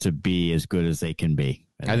be as good as they can be.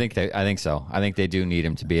 I think so. I think they do need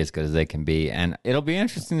him to be as good as they can be, and it'll be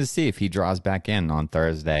interesting to see if he draws back in on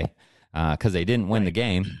Thursday, because they didn't win the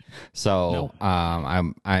game. So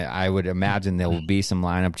I would imagine there will be some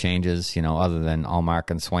lineup changes, other than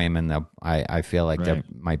Ullmark and Swayman. I feel like there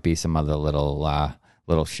might be some other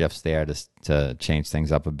little shifts there to change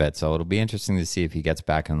things up a bit. So it'll be interesting to see if he gets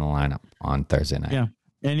back in the lineup on Thursday night. Yeah,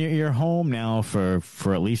 and you're home now for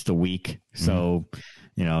at least a week, so.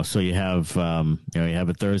 So you have you have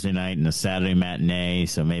a Thursday night and a Saturday matinee,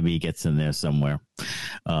 so maybe he gets in there somewhere.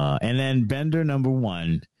 And then Bender number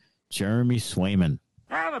 1, Jeremy Swayman.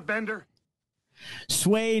 Bender.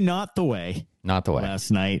 Sway not the way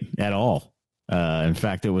last night at all. In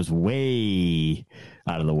fact, it was way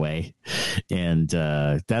out of the way, and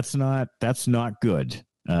that's not good.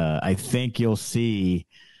 I think you'll see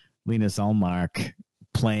Linus Ullmark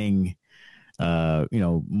playing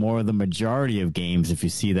more of the majority of games if you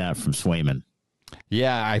see that from Swayman.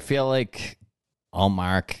 Yeah, I feel like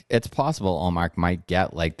it's possible Ullmark might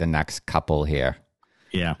get like the next couple here.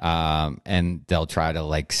 Yeah. And they'll try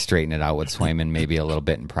to straighten it out with Swayman maybe a little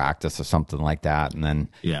bit in practice or something like that, and then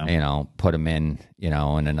put him in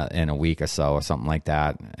in a week or so or something like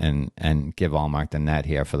that, and give Ullmark the net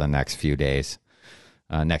here for the next few days,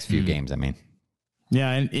 next few games. I mean.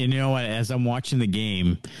 Yeah, and you know what? As I'm watching the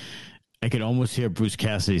game, I could almost hear Bruce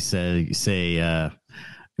Cassidy say,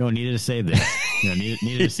 needed a save there.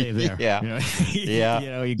 Needed a save there. Yeah. Your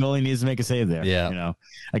goalie needs to make a save there. Yeah.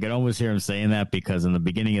 I could almost hear him saying that, because in the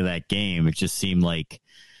beginning of that game, it just seemed like,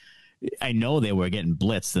 I know they were getting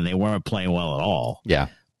blitzed and they weren't playing well at all. Yeah.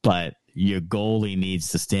 But your goalie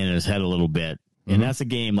needs to stand on his head a little bit. And that's a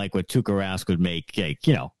game like what Tuukka Rask would make,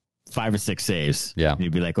 5 or 6 saves. Yeah. And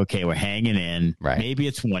you'd be like, okay, we're hanging in. Right. Maybe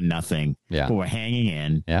it's 1-0. Yeah. But we're hanging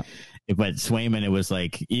in. Yeah. But Swayman, it was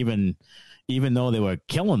like, even though they were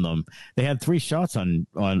killing them, they had 3 shots on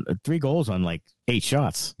 3 goals on 8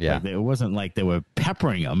 shots. Yeah. It wasn't like they were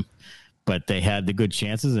peppering them, but they had the good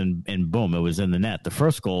chances, and boom, it was in the net. The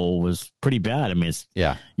first goal was pretty bad. I mean,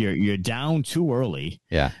 you're down too early.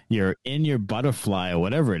 Yeah. You're in your butterfly or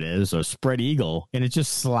whatever it is, or spread eagle, and it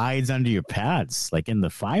just slides under your pads, like in the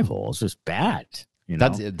 5 hole. It's just bad.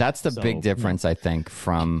 That's the big difference, I think,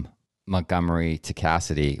 from Montgomery to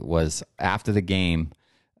Cassidy. Was after the game,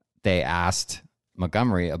 they asked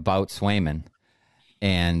Montgomery about Swayman,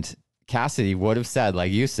 and Cassidy would have said,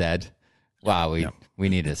 like you said, wow, we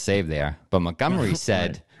need a save there. But Montgomery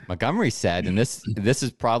said, and this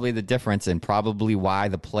is probably the difference, and probably why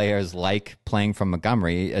the players like playing from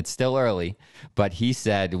Montgomery. It's still early, but he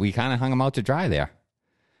said, we kind of hung him out to dry there.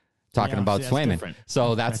 Talking about Swayman.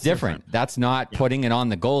 So that's different. That's not putting it on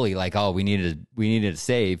the goalie like, oh, we needed a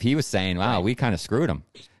save. He was saying, wow, we kind of screwed him.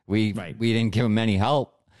 We didn't give him any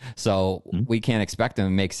help. So we can't expect him to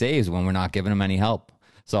make saves when we're not giving him any help.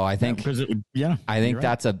 So I think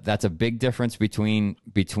that's a big difference between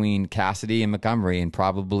Cassidy and Montgomery, and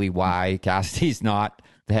probably why Cassidy's not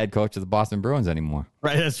the head coach of the Boston Bruins anymore.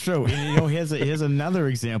 Right, that's true. And, here's another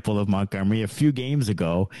example of Montgomery. A few games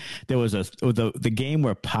ago, there was the game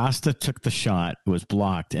where Pasta took the shot, it was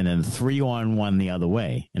blocked, and then 3-on-1 the other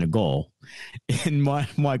way in a goal. And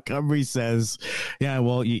Montgomery says, yeah,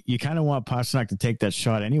 well, you kind of want Pastrnak to take that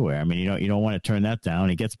shot anywhere. I mean, you don't want to turn that down.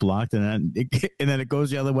 He gets blocked, and then it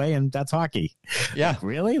goes the other way, and that's hockey. Yeah. Like,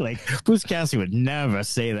 really? Like, Bruce Cassidy would never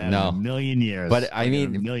say that in a million years. But I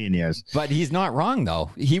mean, a million years. But he's not wrong,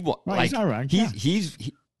 though. He's not wrong. He's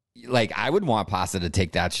like, I would want Pasta to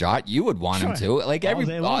take that shot. You would want him to. Like,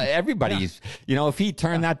 everybody's, if he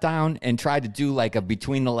turned that down and tried to do like a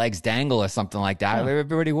between the legs dangle or something like that,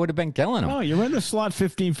 everybody would have been killing him. Oh, you're in the slot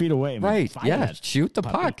 15 feet away. Right. Yeah. Shoot the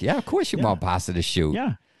puck. Yeah. Of course you want Pasta to shoot.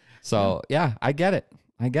 Yeah. So, yeah, I get it.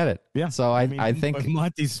 Yeah. So I think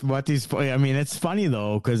Monty's. I mean, it's funny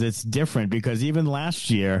though, because it's different, because even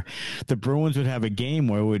last year the Bruins would have a game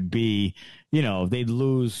where it would be, they'd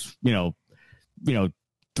lose,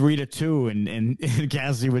 3-2, and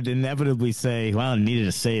Cassidy would inevitably say, well, I needed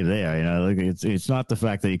a save there. Like it's not the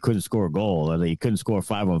fact that he couldn't score a goal, or that he couldn't score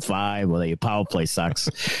 5-on-5, or that your power play sucks.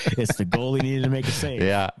 It's the goalie needed to make a save.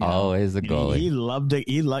 Yeah, always the goalie. He loved it.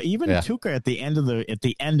 Even Tuukka at the end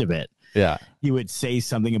of it. Yeah, he would say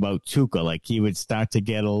something about Tuukka, like he would start to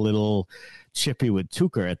get a little chippy with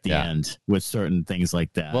Tuukka at the end with certain things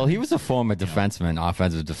like that. Well, he was a former defenseman,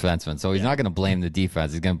 offensive defenseman, so he's not going to blame the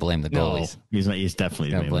defense. He's going to blame the goalies. No, he's not. He's definitely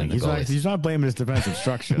going to blame the goalies. He's not blaming his defensive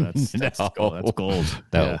structure. That's gold.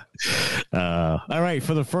 No. Yeah. All right,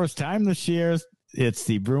 for the first time this year, it's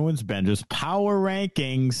the Bruins Benders power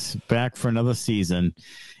rankings back for another season,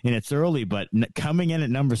 and it's early, but coming in at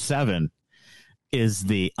number 7 is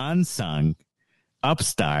the unsung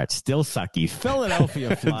upstart, still sucky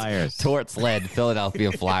Philadelphia Flyers. Torts led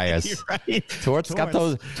Philadelphia Flyers. Right. Torts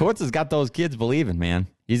has got those kids believing, man.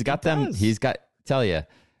 He's got them. He's got, tell you,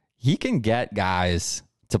 he can get guys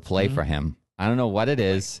to play for him. I don't know what it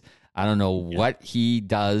is. I don't know what he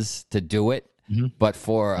does to do it, but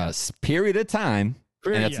for a period of time,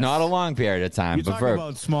 and it's not a long period of time. You're talking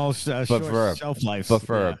about small, short shelf life. But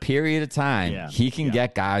for a period of time, he can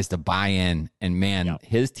get guys to buy in. And, man,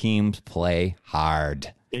 his teams play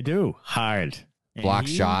hard. They do. Hard. Block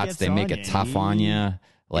shots. They make it tough on you.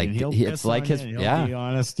 Like, it's like his, be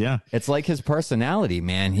honest, It's like his personality,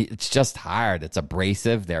 man. It's just hard. It's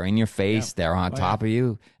abrasive. They're in your face. They're on top of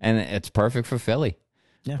you. And it's perfect for Philly.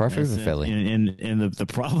 Yeah, perfect for Philly. And the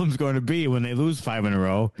problem's going to be when they lose 5 in a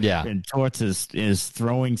row. Yeah. And Torts is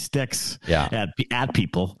throwing sticks at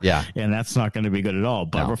people. Yeah. And that's not going to be good at all.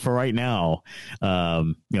 But for right now,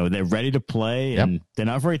 they're ready to play, and they're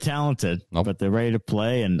not very talented, but they're ready to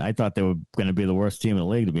play. And I thought they were going to be the worst team in the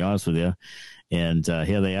league, to be honest with you. And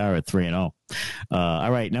here they are at 3-0.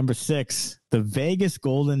 All right, number 6, the Vegas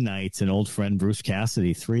Golden Knights and old friend Bruce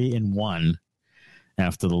Cassidy, 3-1.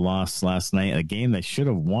 After the loss last night, a game they should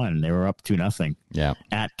have won. They were up 2-0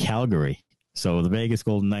 at Calgary. So the Vegas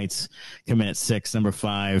Golden Knights come in at 6. Number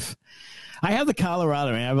 5, I have the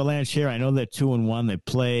Colorado Avalanche here. I know they're 2-1. They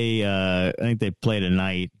play, I think they play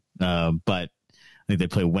tonight, but I think they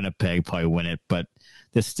play Winnipeg, probably win it. But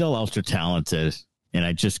they're still ultra talented, and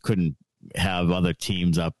I just couldn't have other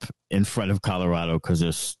teams up in front of Colorado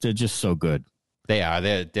because they're just so good. They are.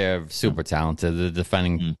 They're super talented. They're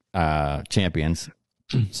defending champions.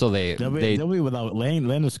 So they'll be without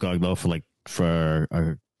Landeskog though for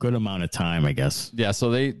a good amount of time, I guess. Yeah,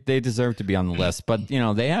 so they deserve to be on the list, but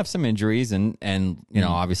they have some injuries and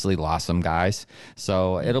obviously lost some guys.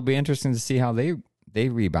 So it'll be interesting to see how they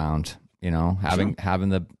rebound. Having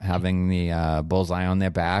the bullseye on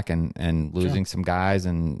their back and losing some guys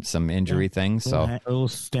and some injury things. So a little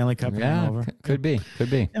Stanley Cup hangover. Could be.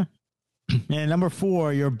 Yeah. And number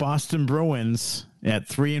 4, your Boston Bruins at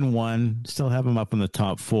 3-1, still have them up in the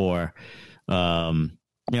top 4.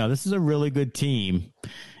 This is a really good team,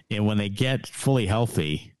 and when they get fully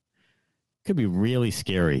healthy, could be really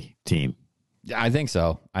scary team. I think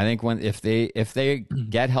so. I think if they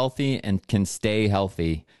get healthy and can stay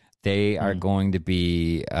healthy, they are going to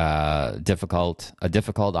be a difficult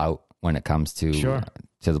out when it comes to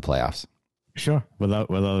the playoffs. Sure, without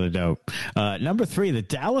a doubt. Number 3, the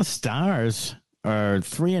Dallas Stars are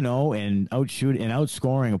 3-0 and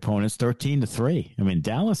outscoring opponents 13-3. I mean,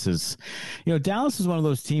 Dallas is one of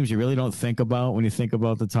those teams you really don't think about when you think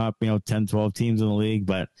about the top 10, 12 teams in the league,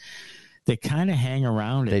 but they kind of hang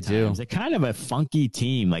around at times. They're kind of a funky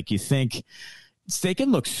team. Like, you think they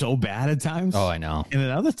can look so bad at times. Oh, I know. And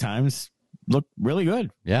at other times look really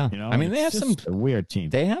good. Yeah. I mean, they have a weird team.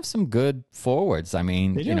 They have some good forwards. I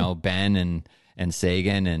mean, Ben and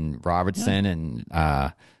Sagan and Robertson and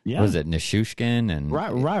what was it, Nishushkin and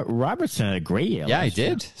Robertson had a great year. Yeah, he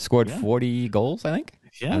did. Scored 40 goals, I think.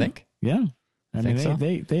 Yeah. I think. Yeah. I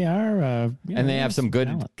mean, they are, and they have some good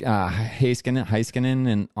Heiskanen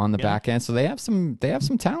and on the back end, so they have some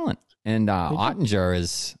talent. And Ottinger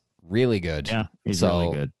is really good. Yeah, he's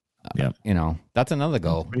really good. Yeah, that's another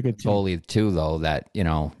goalie too, though. That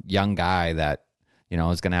young guy that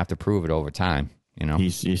is going to have to prove it over time. He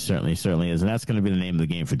certainly is, and that's going to be the name of the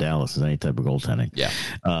game for Dallas, is any type of goaltending. Yeah.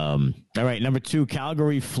 All right, number 2,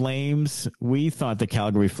 Calgary Flames. We thought the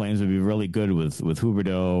Calgary Flames would be really good with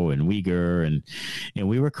Huberdeau and Weegar, and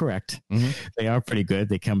we were correct. Mm-hmm. They are pretty good.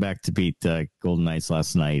 They come back to beat Golden Knights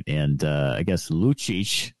last night, and I guess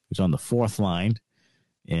Lucic was on the fourth line.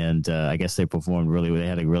 And I guess they performed they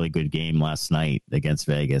had a really good game last night against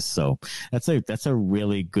Vegas. So that's a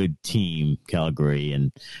really good team, Calgary,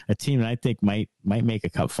 and a team that I think might make a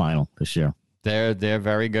cup final this year. They're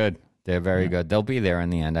very good. They're very good. They'll be there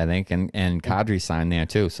in the end, I think. And Kadri signed there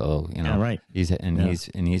too. So right. He's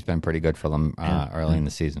been pretty good for them early in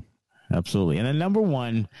the season. Absolutely. And then number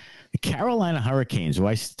 1, the Carolina Hurricanes, who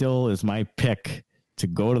I still is my pick to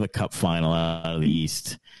go to the cup final out of the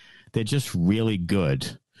East. They're just really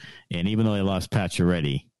good. And even though they lost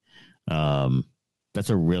Pacioretty, that's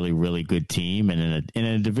a really, really good team. And in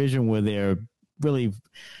a division where they're really,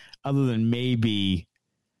 other than maybe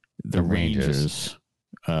the Rangers,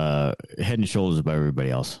 head and shoulders above everybody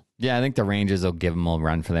else. Yeah, I think the Rangers will give them a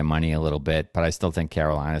run for their money a little bit, but I still think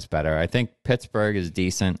Carolina's better. I think Pittsburgh is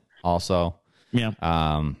decent also. Yeah.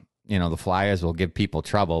 The Flyers will give people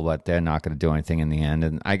trouble, but they're not going to do anything in the end.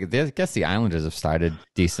 And I guess the Islanders have started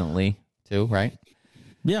decently too, right?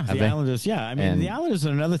 Yeah, the Islanders. Yeah, I mean, the Islanders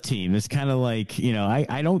are another team. It's kind of like,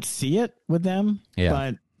 I don't see it with them,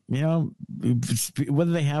 but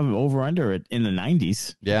whether they have over under it in the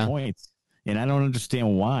 90s points, and I don't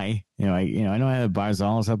understand why. I know I have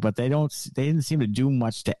Barzal and stuff, but they didn't seem to do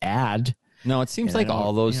much to add. No, it seems like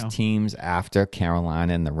all those teams after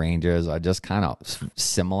Carolina and the Rangers are just kind of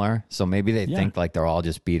similar. So maybe they think like they're all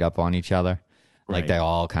just beat up on each other. Right. Like they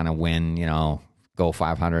all kind of win, go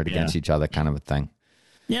 500 against each other kind of a thing.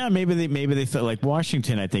 Yeah, maybe they felt like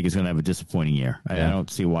Washington, I think, is going to have a disappointing year. I don't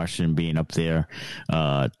see Washington being up there.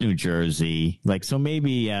 New Jersey. So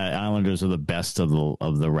maybe Islanders are the best of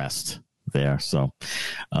the rest there. So,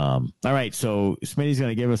 all right. So Smitty's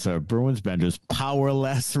going to give us our Bruins Benders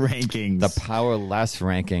Powerless rankings. The Powerless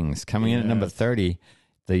rankings coming in at number 30.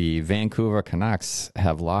 The Vancouver Canucks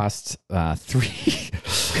have lost three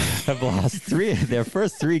of their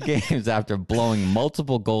first 3 games after blowing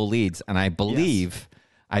multiple goal leads, and I believe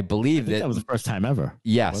that was the first time ever.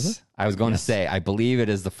 Yes. I was going to say, I believe it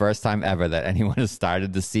is the first time ever that anyone has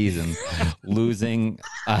started the season losing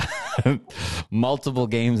multiple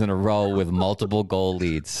games in a row with multiple goal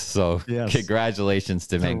leads. So congratulations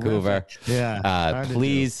to Vancouver. Yeah.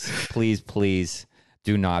 Please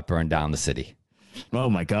do not burn down the city. Oh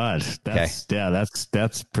my God.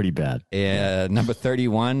 That's pretty bad. Number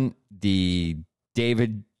 31, the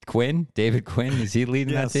David Quinn, is he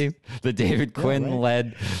leading that team? The David Quinn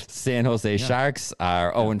led San Jose Sharks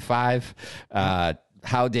are 0-5.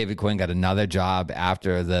 How David Quinn got another job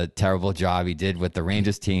after the terrible job he did with the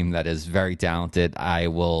Rangers team that is very talented, I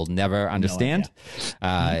will never understand.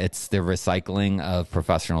 It's the recycling of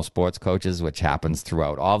professional sports coaches, which happens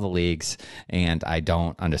throughout all the leagues, and I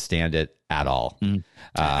don't understand it at all.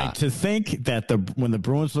 To think that when the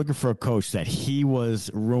Bruins looking for a coach, that he was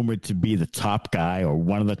rumored to be the top guy or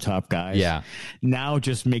one of the top guys, now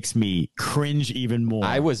just makes me cringe even more.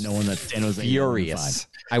 I was knowing that San Jose furious.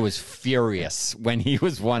 I was furious when he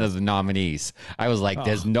was one of the nominees. I was like,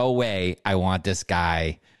 "There's no way I want this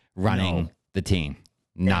guy running the team."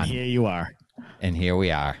 None. And here you are, and here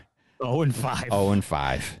we are, 0-5.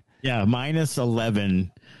 0-5. Yeah, minus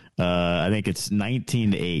 11. I think it's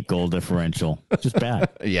 19-8 goal differential. Just bad.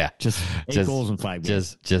 Just 8 goals in 5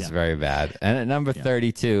 games. Just very bad. And at number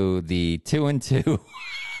 32, the 2-2,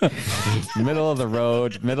 middle of the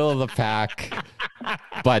road, middle of the pack,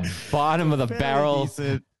 but bottom of the barrel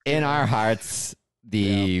in our hearts,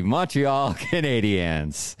 the Montreal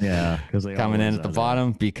Canadiens. Yeah, coming in at the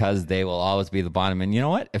bottom because they will always be the bottom. And you know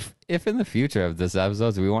what? If in the future of this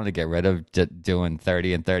episode we want to get rid of doing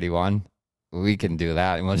 30 and 31. We can do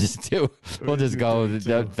that, and we'll just go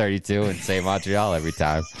 32 and say Montreal every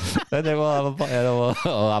time, and then we'll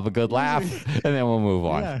have a good laugh, and then we'll move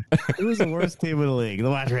on. Yeah. Who's the worst team in the league? The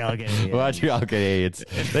Montreal Canadiens. Montreal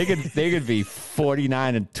Canadiens. They could be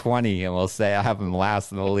 49-20, and we'll say I have them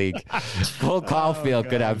last in the league. Cole Caulfield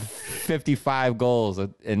could have 55 goals,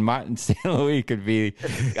 and Martin St. Louis could be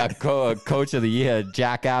a coach of the year,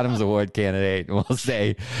 Jack Adams Award candidate, and we'll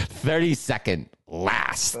say 32nd.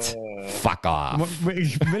 Last. Fuck off.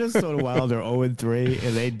 Minnesota Wild are 0-3,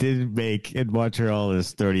 and they did make in Montreal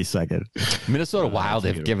is 32nd. Minnesota Wild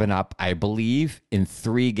have given up, I believe, in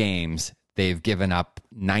 3 games, they've given up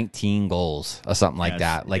 19 goals or something like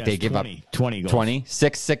that. Like they give 20, up 20 goals. 20,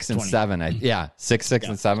 6, and 7. 6,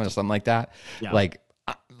 and 7 or something like that. Yeah. Like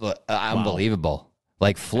unbelievable.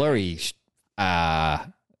 Like Fleury, I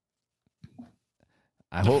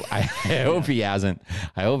hope he hasn't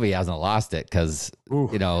lost it, because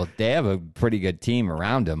they have a pretty good team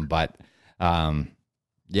around him, but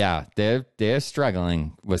they're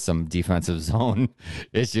struggling with some defensive zone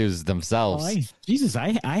issues themselves.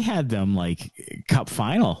 I had them like cup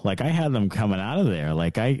final. Like I had them coming out of there.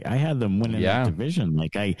 Like I had them winning that division.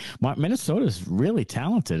 Like Minnesota's really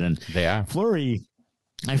talented, and they are. Fleury,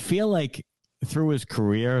 I feel like through his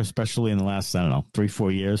career, especially in the last,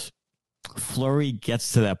 3-4 years, Fleury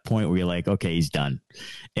gets to that point where you're like, okay, he's done.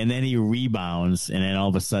 And then he rebounds, and then all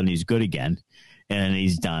of a sudden he's good again, and then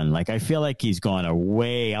he's done. Like, I feel like he's gone a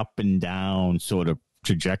way up and down sort of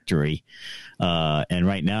trajectory. And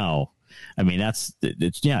right now, I mean, it's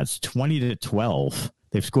 20-12.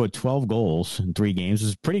 They've scored 12 goals in 3 games.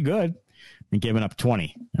 It's pretty good. And giving up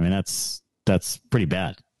 20. I mean, that's pretty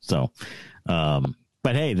bad. So,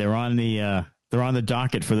 but hey, they're on the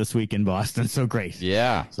docket for this week in Boston. So great.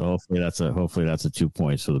 Yeah. So hopefully that's a 2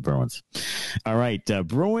 points for the Bruins. All right.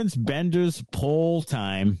 Bruins Benders poll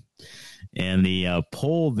time. And the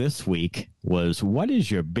poll this week was, what is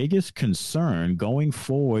your biggest concern going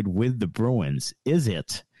forward with the Bruins? Is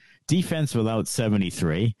it defense without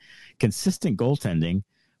 73, consistent goaltending,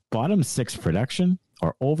 bottom 6 production,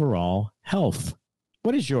 or overall health?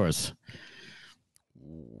 What is yours?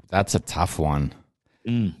 That's a tough one.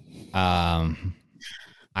 I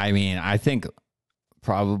mean, I think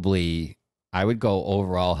probably I would go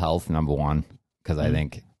overall health number 1, because I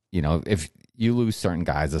think, if you lose certain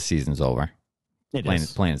guys, the season's over. Plain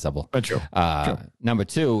and simple. But true. Number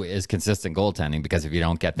 2 is consistent goaltending, because if you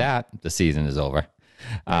don't get that, the season is over.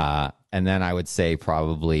 Right. And then I would say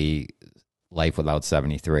probably life without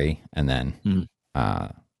 73, and then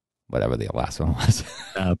whatever the last one was.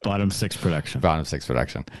 Bottom 6 production. Bottom 6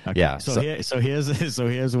 production. Okay. Yeah. So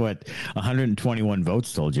here's what 121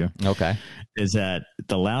 votes told you. Okay. Is that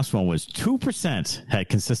the last one was 2% had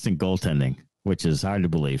consistent goaltending, which is hard to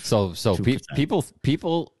believe. So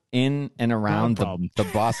people in and around the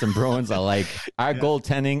Boston Bruins are like, our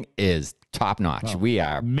goaltending is top notch. We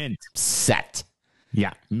are mint set.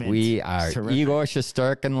 Yeah. Mint. We are terrific. Igor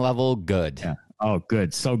Shesterkin level good. Yeah. Oh,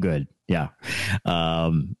 good. So good. Yeah.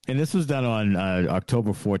 And this was done on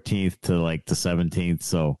October 14th to like the 17th.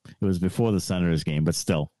 So it was before the Senators game, but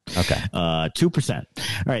still. Okay. 2%. All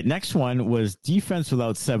right. Next one was defense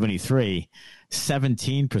without 73,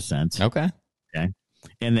 17%. Okay.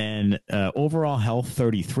 And then overall health,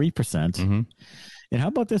 33%. Mm-hmm. And how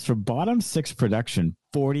about this for bottom 6 production,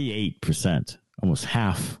 48%. Almost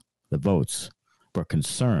half the votes were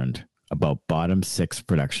concerned about bottom 6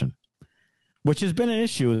 production, which has been an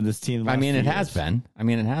issue in this team. It has been. I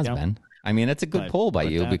mean, it's a good poll by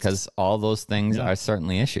you, because all those things are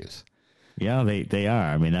certainly issues. Yeah, they are.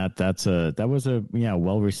 I mean, that was a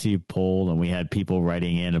well-received poll, and we had people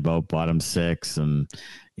writing in about bottom 6, and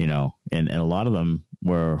and a lot of them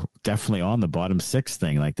were definitely on the bottom 6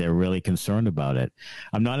 thing. Like, they're really concerned about it.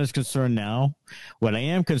 I'm not as concerned now. What I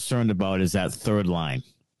am concerned about is that third line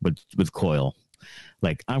with Coyle.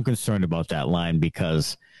 Like, I'm concerned about that line,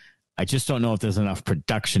 because I just don't know if there's enough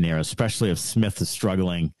production there, especially if Smith is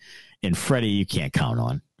struggling, and Freddie you can't count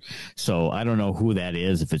on. So I don't know who that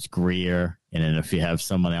is, if it's Greer, and then if you have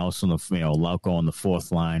someone else on the, Lauko on the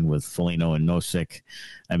 4th line with Foligno and Nosek.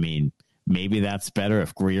 I mean, maybe that's better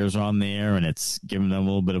if Greer's on there and it's giving them a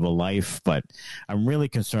little bit of a life, but I'm really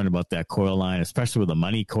concerned about that Coyle line, especially with the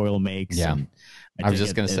money Coyle makes. Yeah. And I was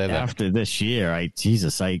just going to say that after this year,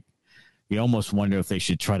 you almost wonder if they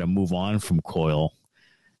should try to move on from Coyle,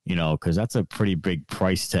 because that's a pretty big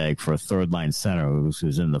price tag for a third line center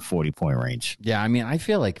who's in the 40-point range. Yeah. I mean, I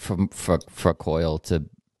feel like for Coyle to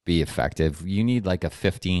be effective, you need like a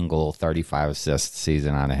 15-goal, 35-assist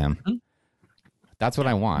season out of him. Mm-hmm. That's what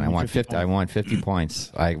I want. I want 50. I want 50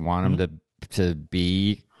 points. I want him to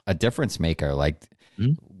be a difference maker. Like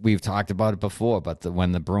we've talked about it before, but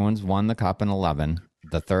when the Bruins won the Cup in 11,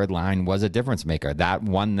 the third line was a difference maker. That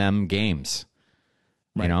won them games.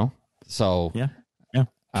 Right. So yeah.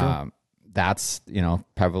 Sure. That's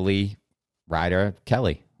Peverley, Ryder,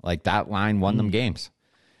 Kelly. Like, that line won them games.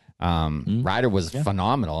 Ryder was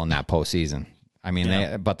phenomenal in that postseason. I mean,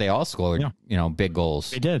 they all scored big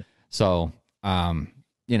goals. They did. So. And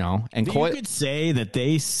you could say that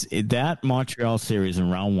that Montreal series in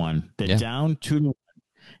round 1, they're down 2-1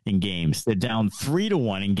 in games. They're down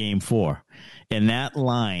 3-1 in game 4, and that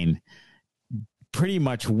line pretty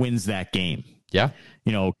much wins that game. Yeah.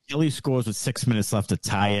 You know, Kelly scores with 6 minutes left to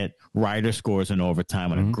tie it. Ryder scores in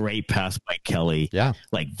overtime on a great pass by Kelly. Yeah.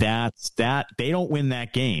 Like that. They don't win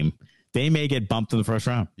that game, they may get bumped in the first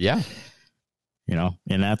round. Yeah. You know,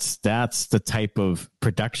 and that's the type of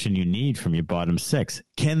production you need from your bottom six.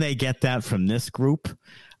 Can they get that from this group?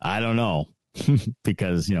 I don't know.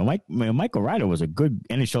 Because, you know, Michael Ryder was a good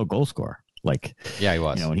NHL goal scorer. Like, yeah, he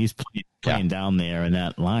was. You know, and he's playing down there in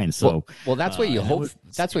that line. So, well, that's what you hope.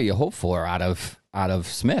 That's what you hope for out of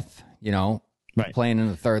Smith. You know, playing in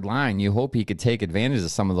the third line, you hope he could take advantage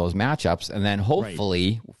of some of those matchups, and then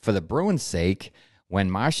hopefully, for the Bruins' sake,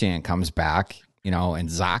 when Marchand comes back, you know, and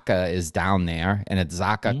Zacha is down there, and it's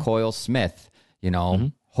Zacha, Coyle, Smith, you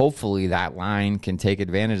know. Hopefully that line can take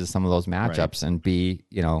advantage of some of those matchups and be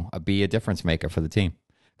a difference maker for the team,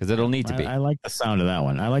 because it'll need to be. I like the sound of that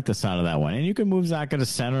one. And you can move Zacha to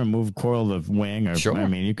center and move Coyle to wing, or I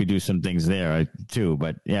mean, you could do some things there too.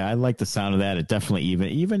 But yeah, I like the sound of that. It definitely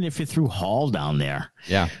even if you threw Hall down there,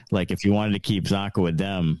 like if you wanted to keep Zacha with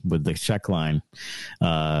them with the check line,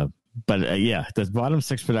 the bottom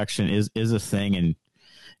six production is a thing, and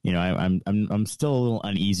you know, I'm still a little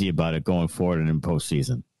uneasy about it going forward and in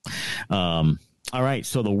postseason. All right,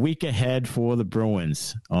 so the week ahead for the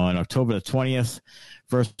Bruins on October the 20th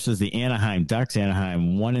versus the Anaheim Ducks.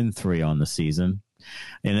 Anaheim 1-3 on the season,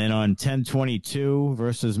 and then on 10/22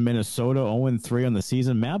 versus Minnesota 0-3 on the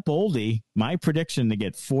season. Matt Boldy, my prediction to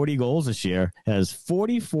get 40 goals this year, has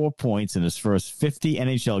 44 points in his first 50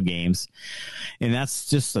 NHL games, and that's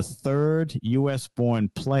just the third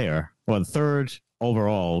U.S.-born player, or the third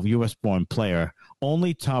overall U.S.-born player,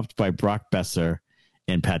 only topped by Brock Besser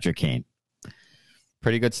and Patrick Kane.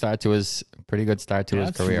 Pretty good start to his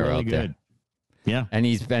career really out there. Yeah, and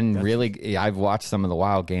he's been really. I've watched some of the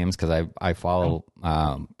Wild games because I follow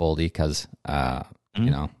Boldy because you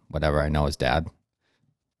know, whatever, I know his dad.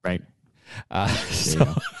 Right. There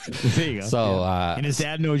you go. So and his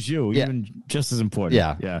dad knows you, even just as important.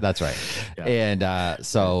 Yeah, that's right. Yeah. And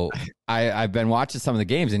so I've been watching some of the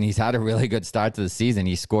games, and he's had a really good start to the season.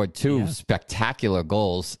 He scored two spectacular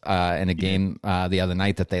goals in a game the other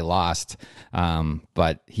night that they lost.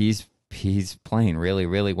 But he's playing really,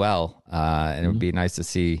 really well, and it would be nice to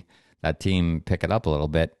see that team pick it up a little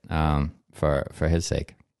bit for his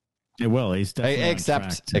sake. It will. He's definitely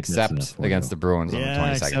except against the Bruins on the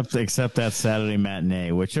 22nd. Except that Saturday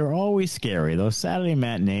matinee, which are always scary. Those Saturday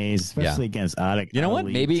matinees, especially against Arctic. You know what?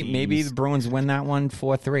 Maybe the Bruins win that one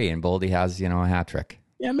 4-3, and Boldy has a hat trick.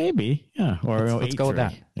 Yeah, maybe. Yeah, or let's go with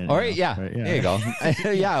that. All right, there you go.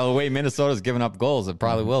 The way Minnesota's giving up goals, it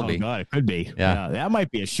probably will be. Oh God, it could be. Yeah, that might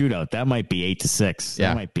be a shootout. That might be 8-6.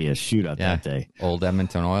 That might be a shootout that day. Old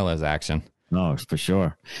Edmonton Oilers action. No, for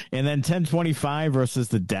sure. And then 10/25 versus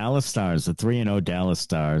the Dallas Stars, the 3-0 Dallas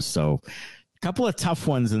Stars. So a couple of tough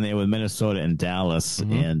ones in there with Minnesota and Dallas,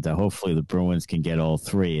 and hopefully the Bruins can get all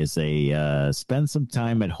three as they spend some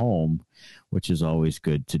time at home, which is always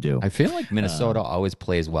good to do. I feel like Minnesota always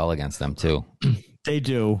plays well against them too. They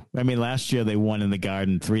do. I mean, last year they won in the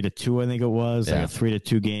Garden 3-2, I think it was. Like a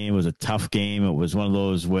 3-2 game. It was a tough game. It was one of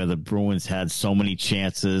those where the Bruins had so many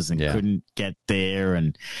chances and couldn't get there,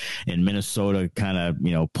 and Minnesota kind of,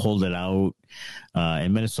 pulled it out.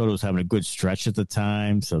 And Minnesota was having a good stretch at the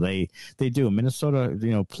time, so they do. Minnesota,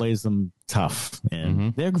 plays them tough,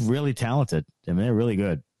 and they're really talented. I mean, they're really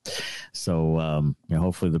good. So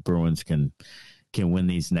hopefully the Bruins can win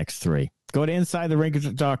these next three. Go to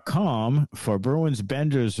InsideTheRink.com for Bruins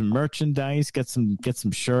Benders merchandise. Get some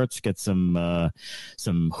shirts. Get some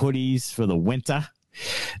hoodies for the winter.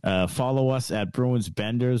 Follow us at Bruins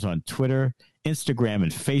Benders on Twitter, Instagram,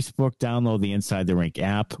 and Facebook. Download the Inside the Rink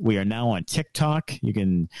app. We are now on TikTok. You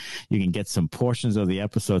can get some portions of the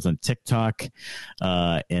episodes on TikTok,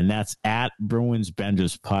 and that's at Bruins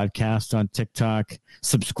Benders Podcast on TikTok.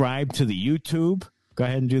 Subscribe to the YouTube. Go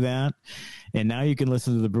ahead and do that. And now you can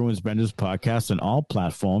listen to the Bruins Benders podcast on all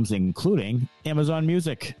platforms, including Amazon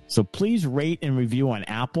Music. So please rate and review on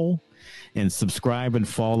Apple, and subscribe and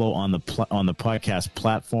follow on the podcast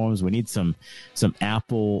platforms. We need some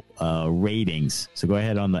Apple ratings. So go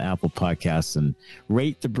ahead on the Apple Podcasts and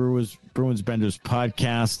rate the Bruins Benders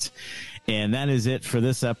podcast. And that is it for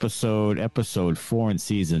this episode 4 in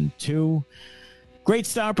season 2. Great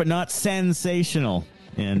start, but not sensational.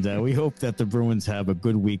 And we hope that the Bruins have a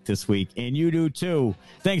good week this week. And you do too.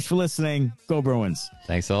 Thanks for listening. Go Bruins.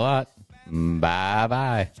 Thanks a lot.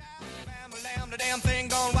 Bye-bye.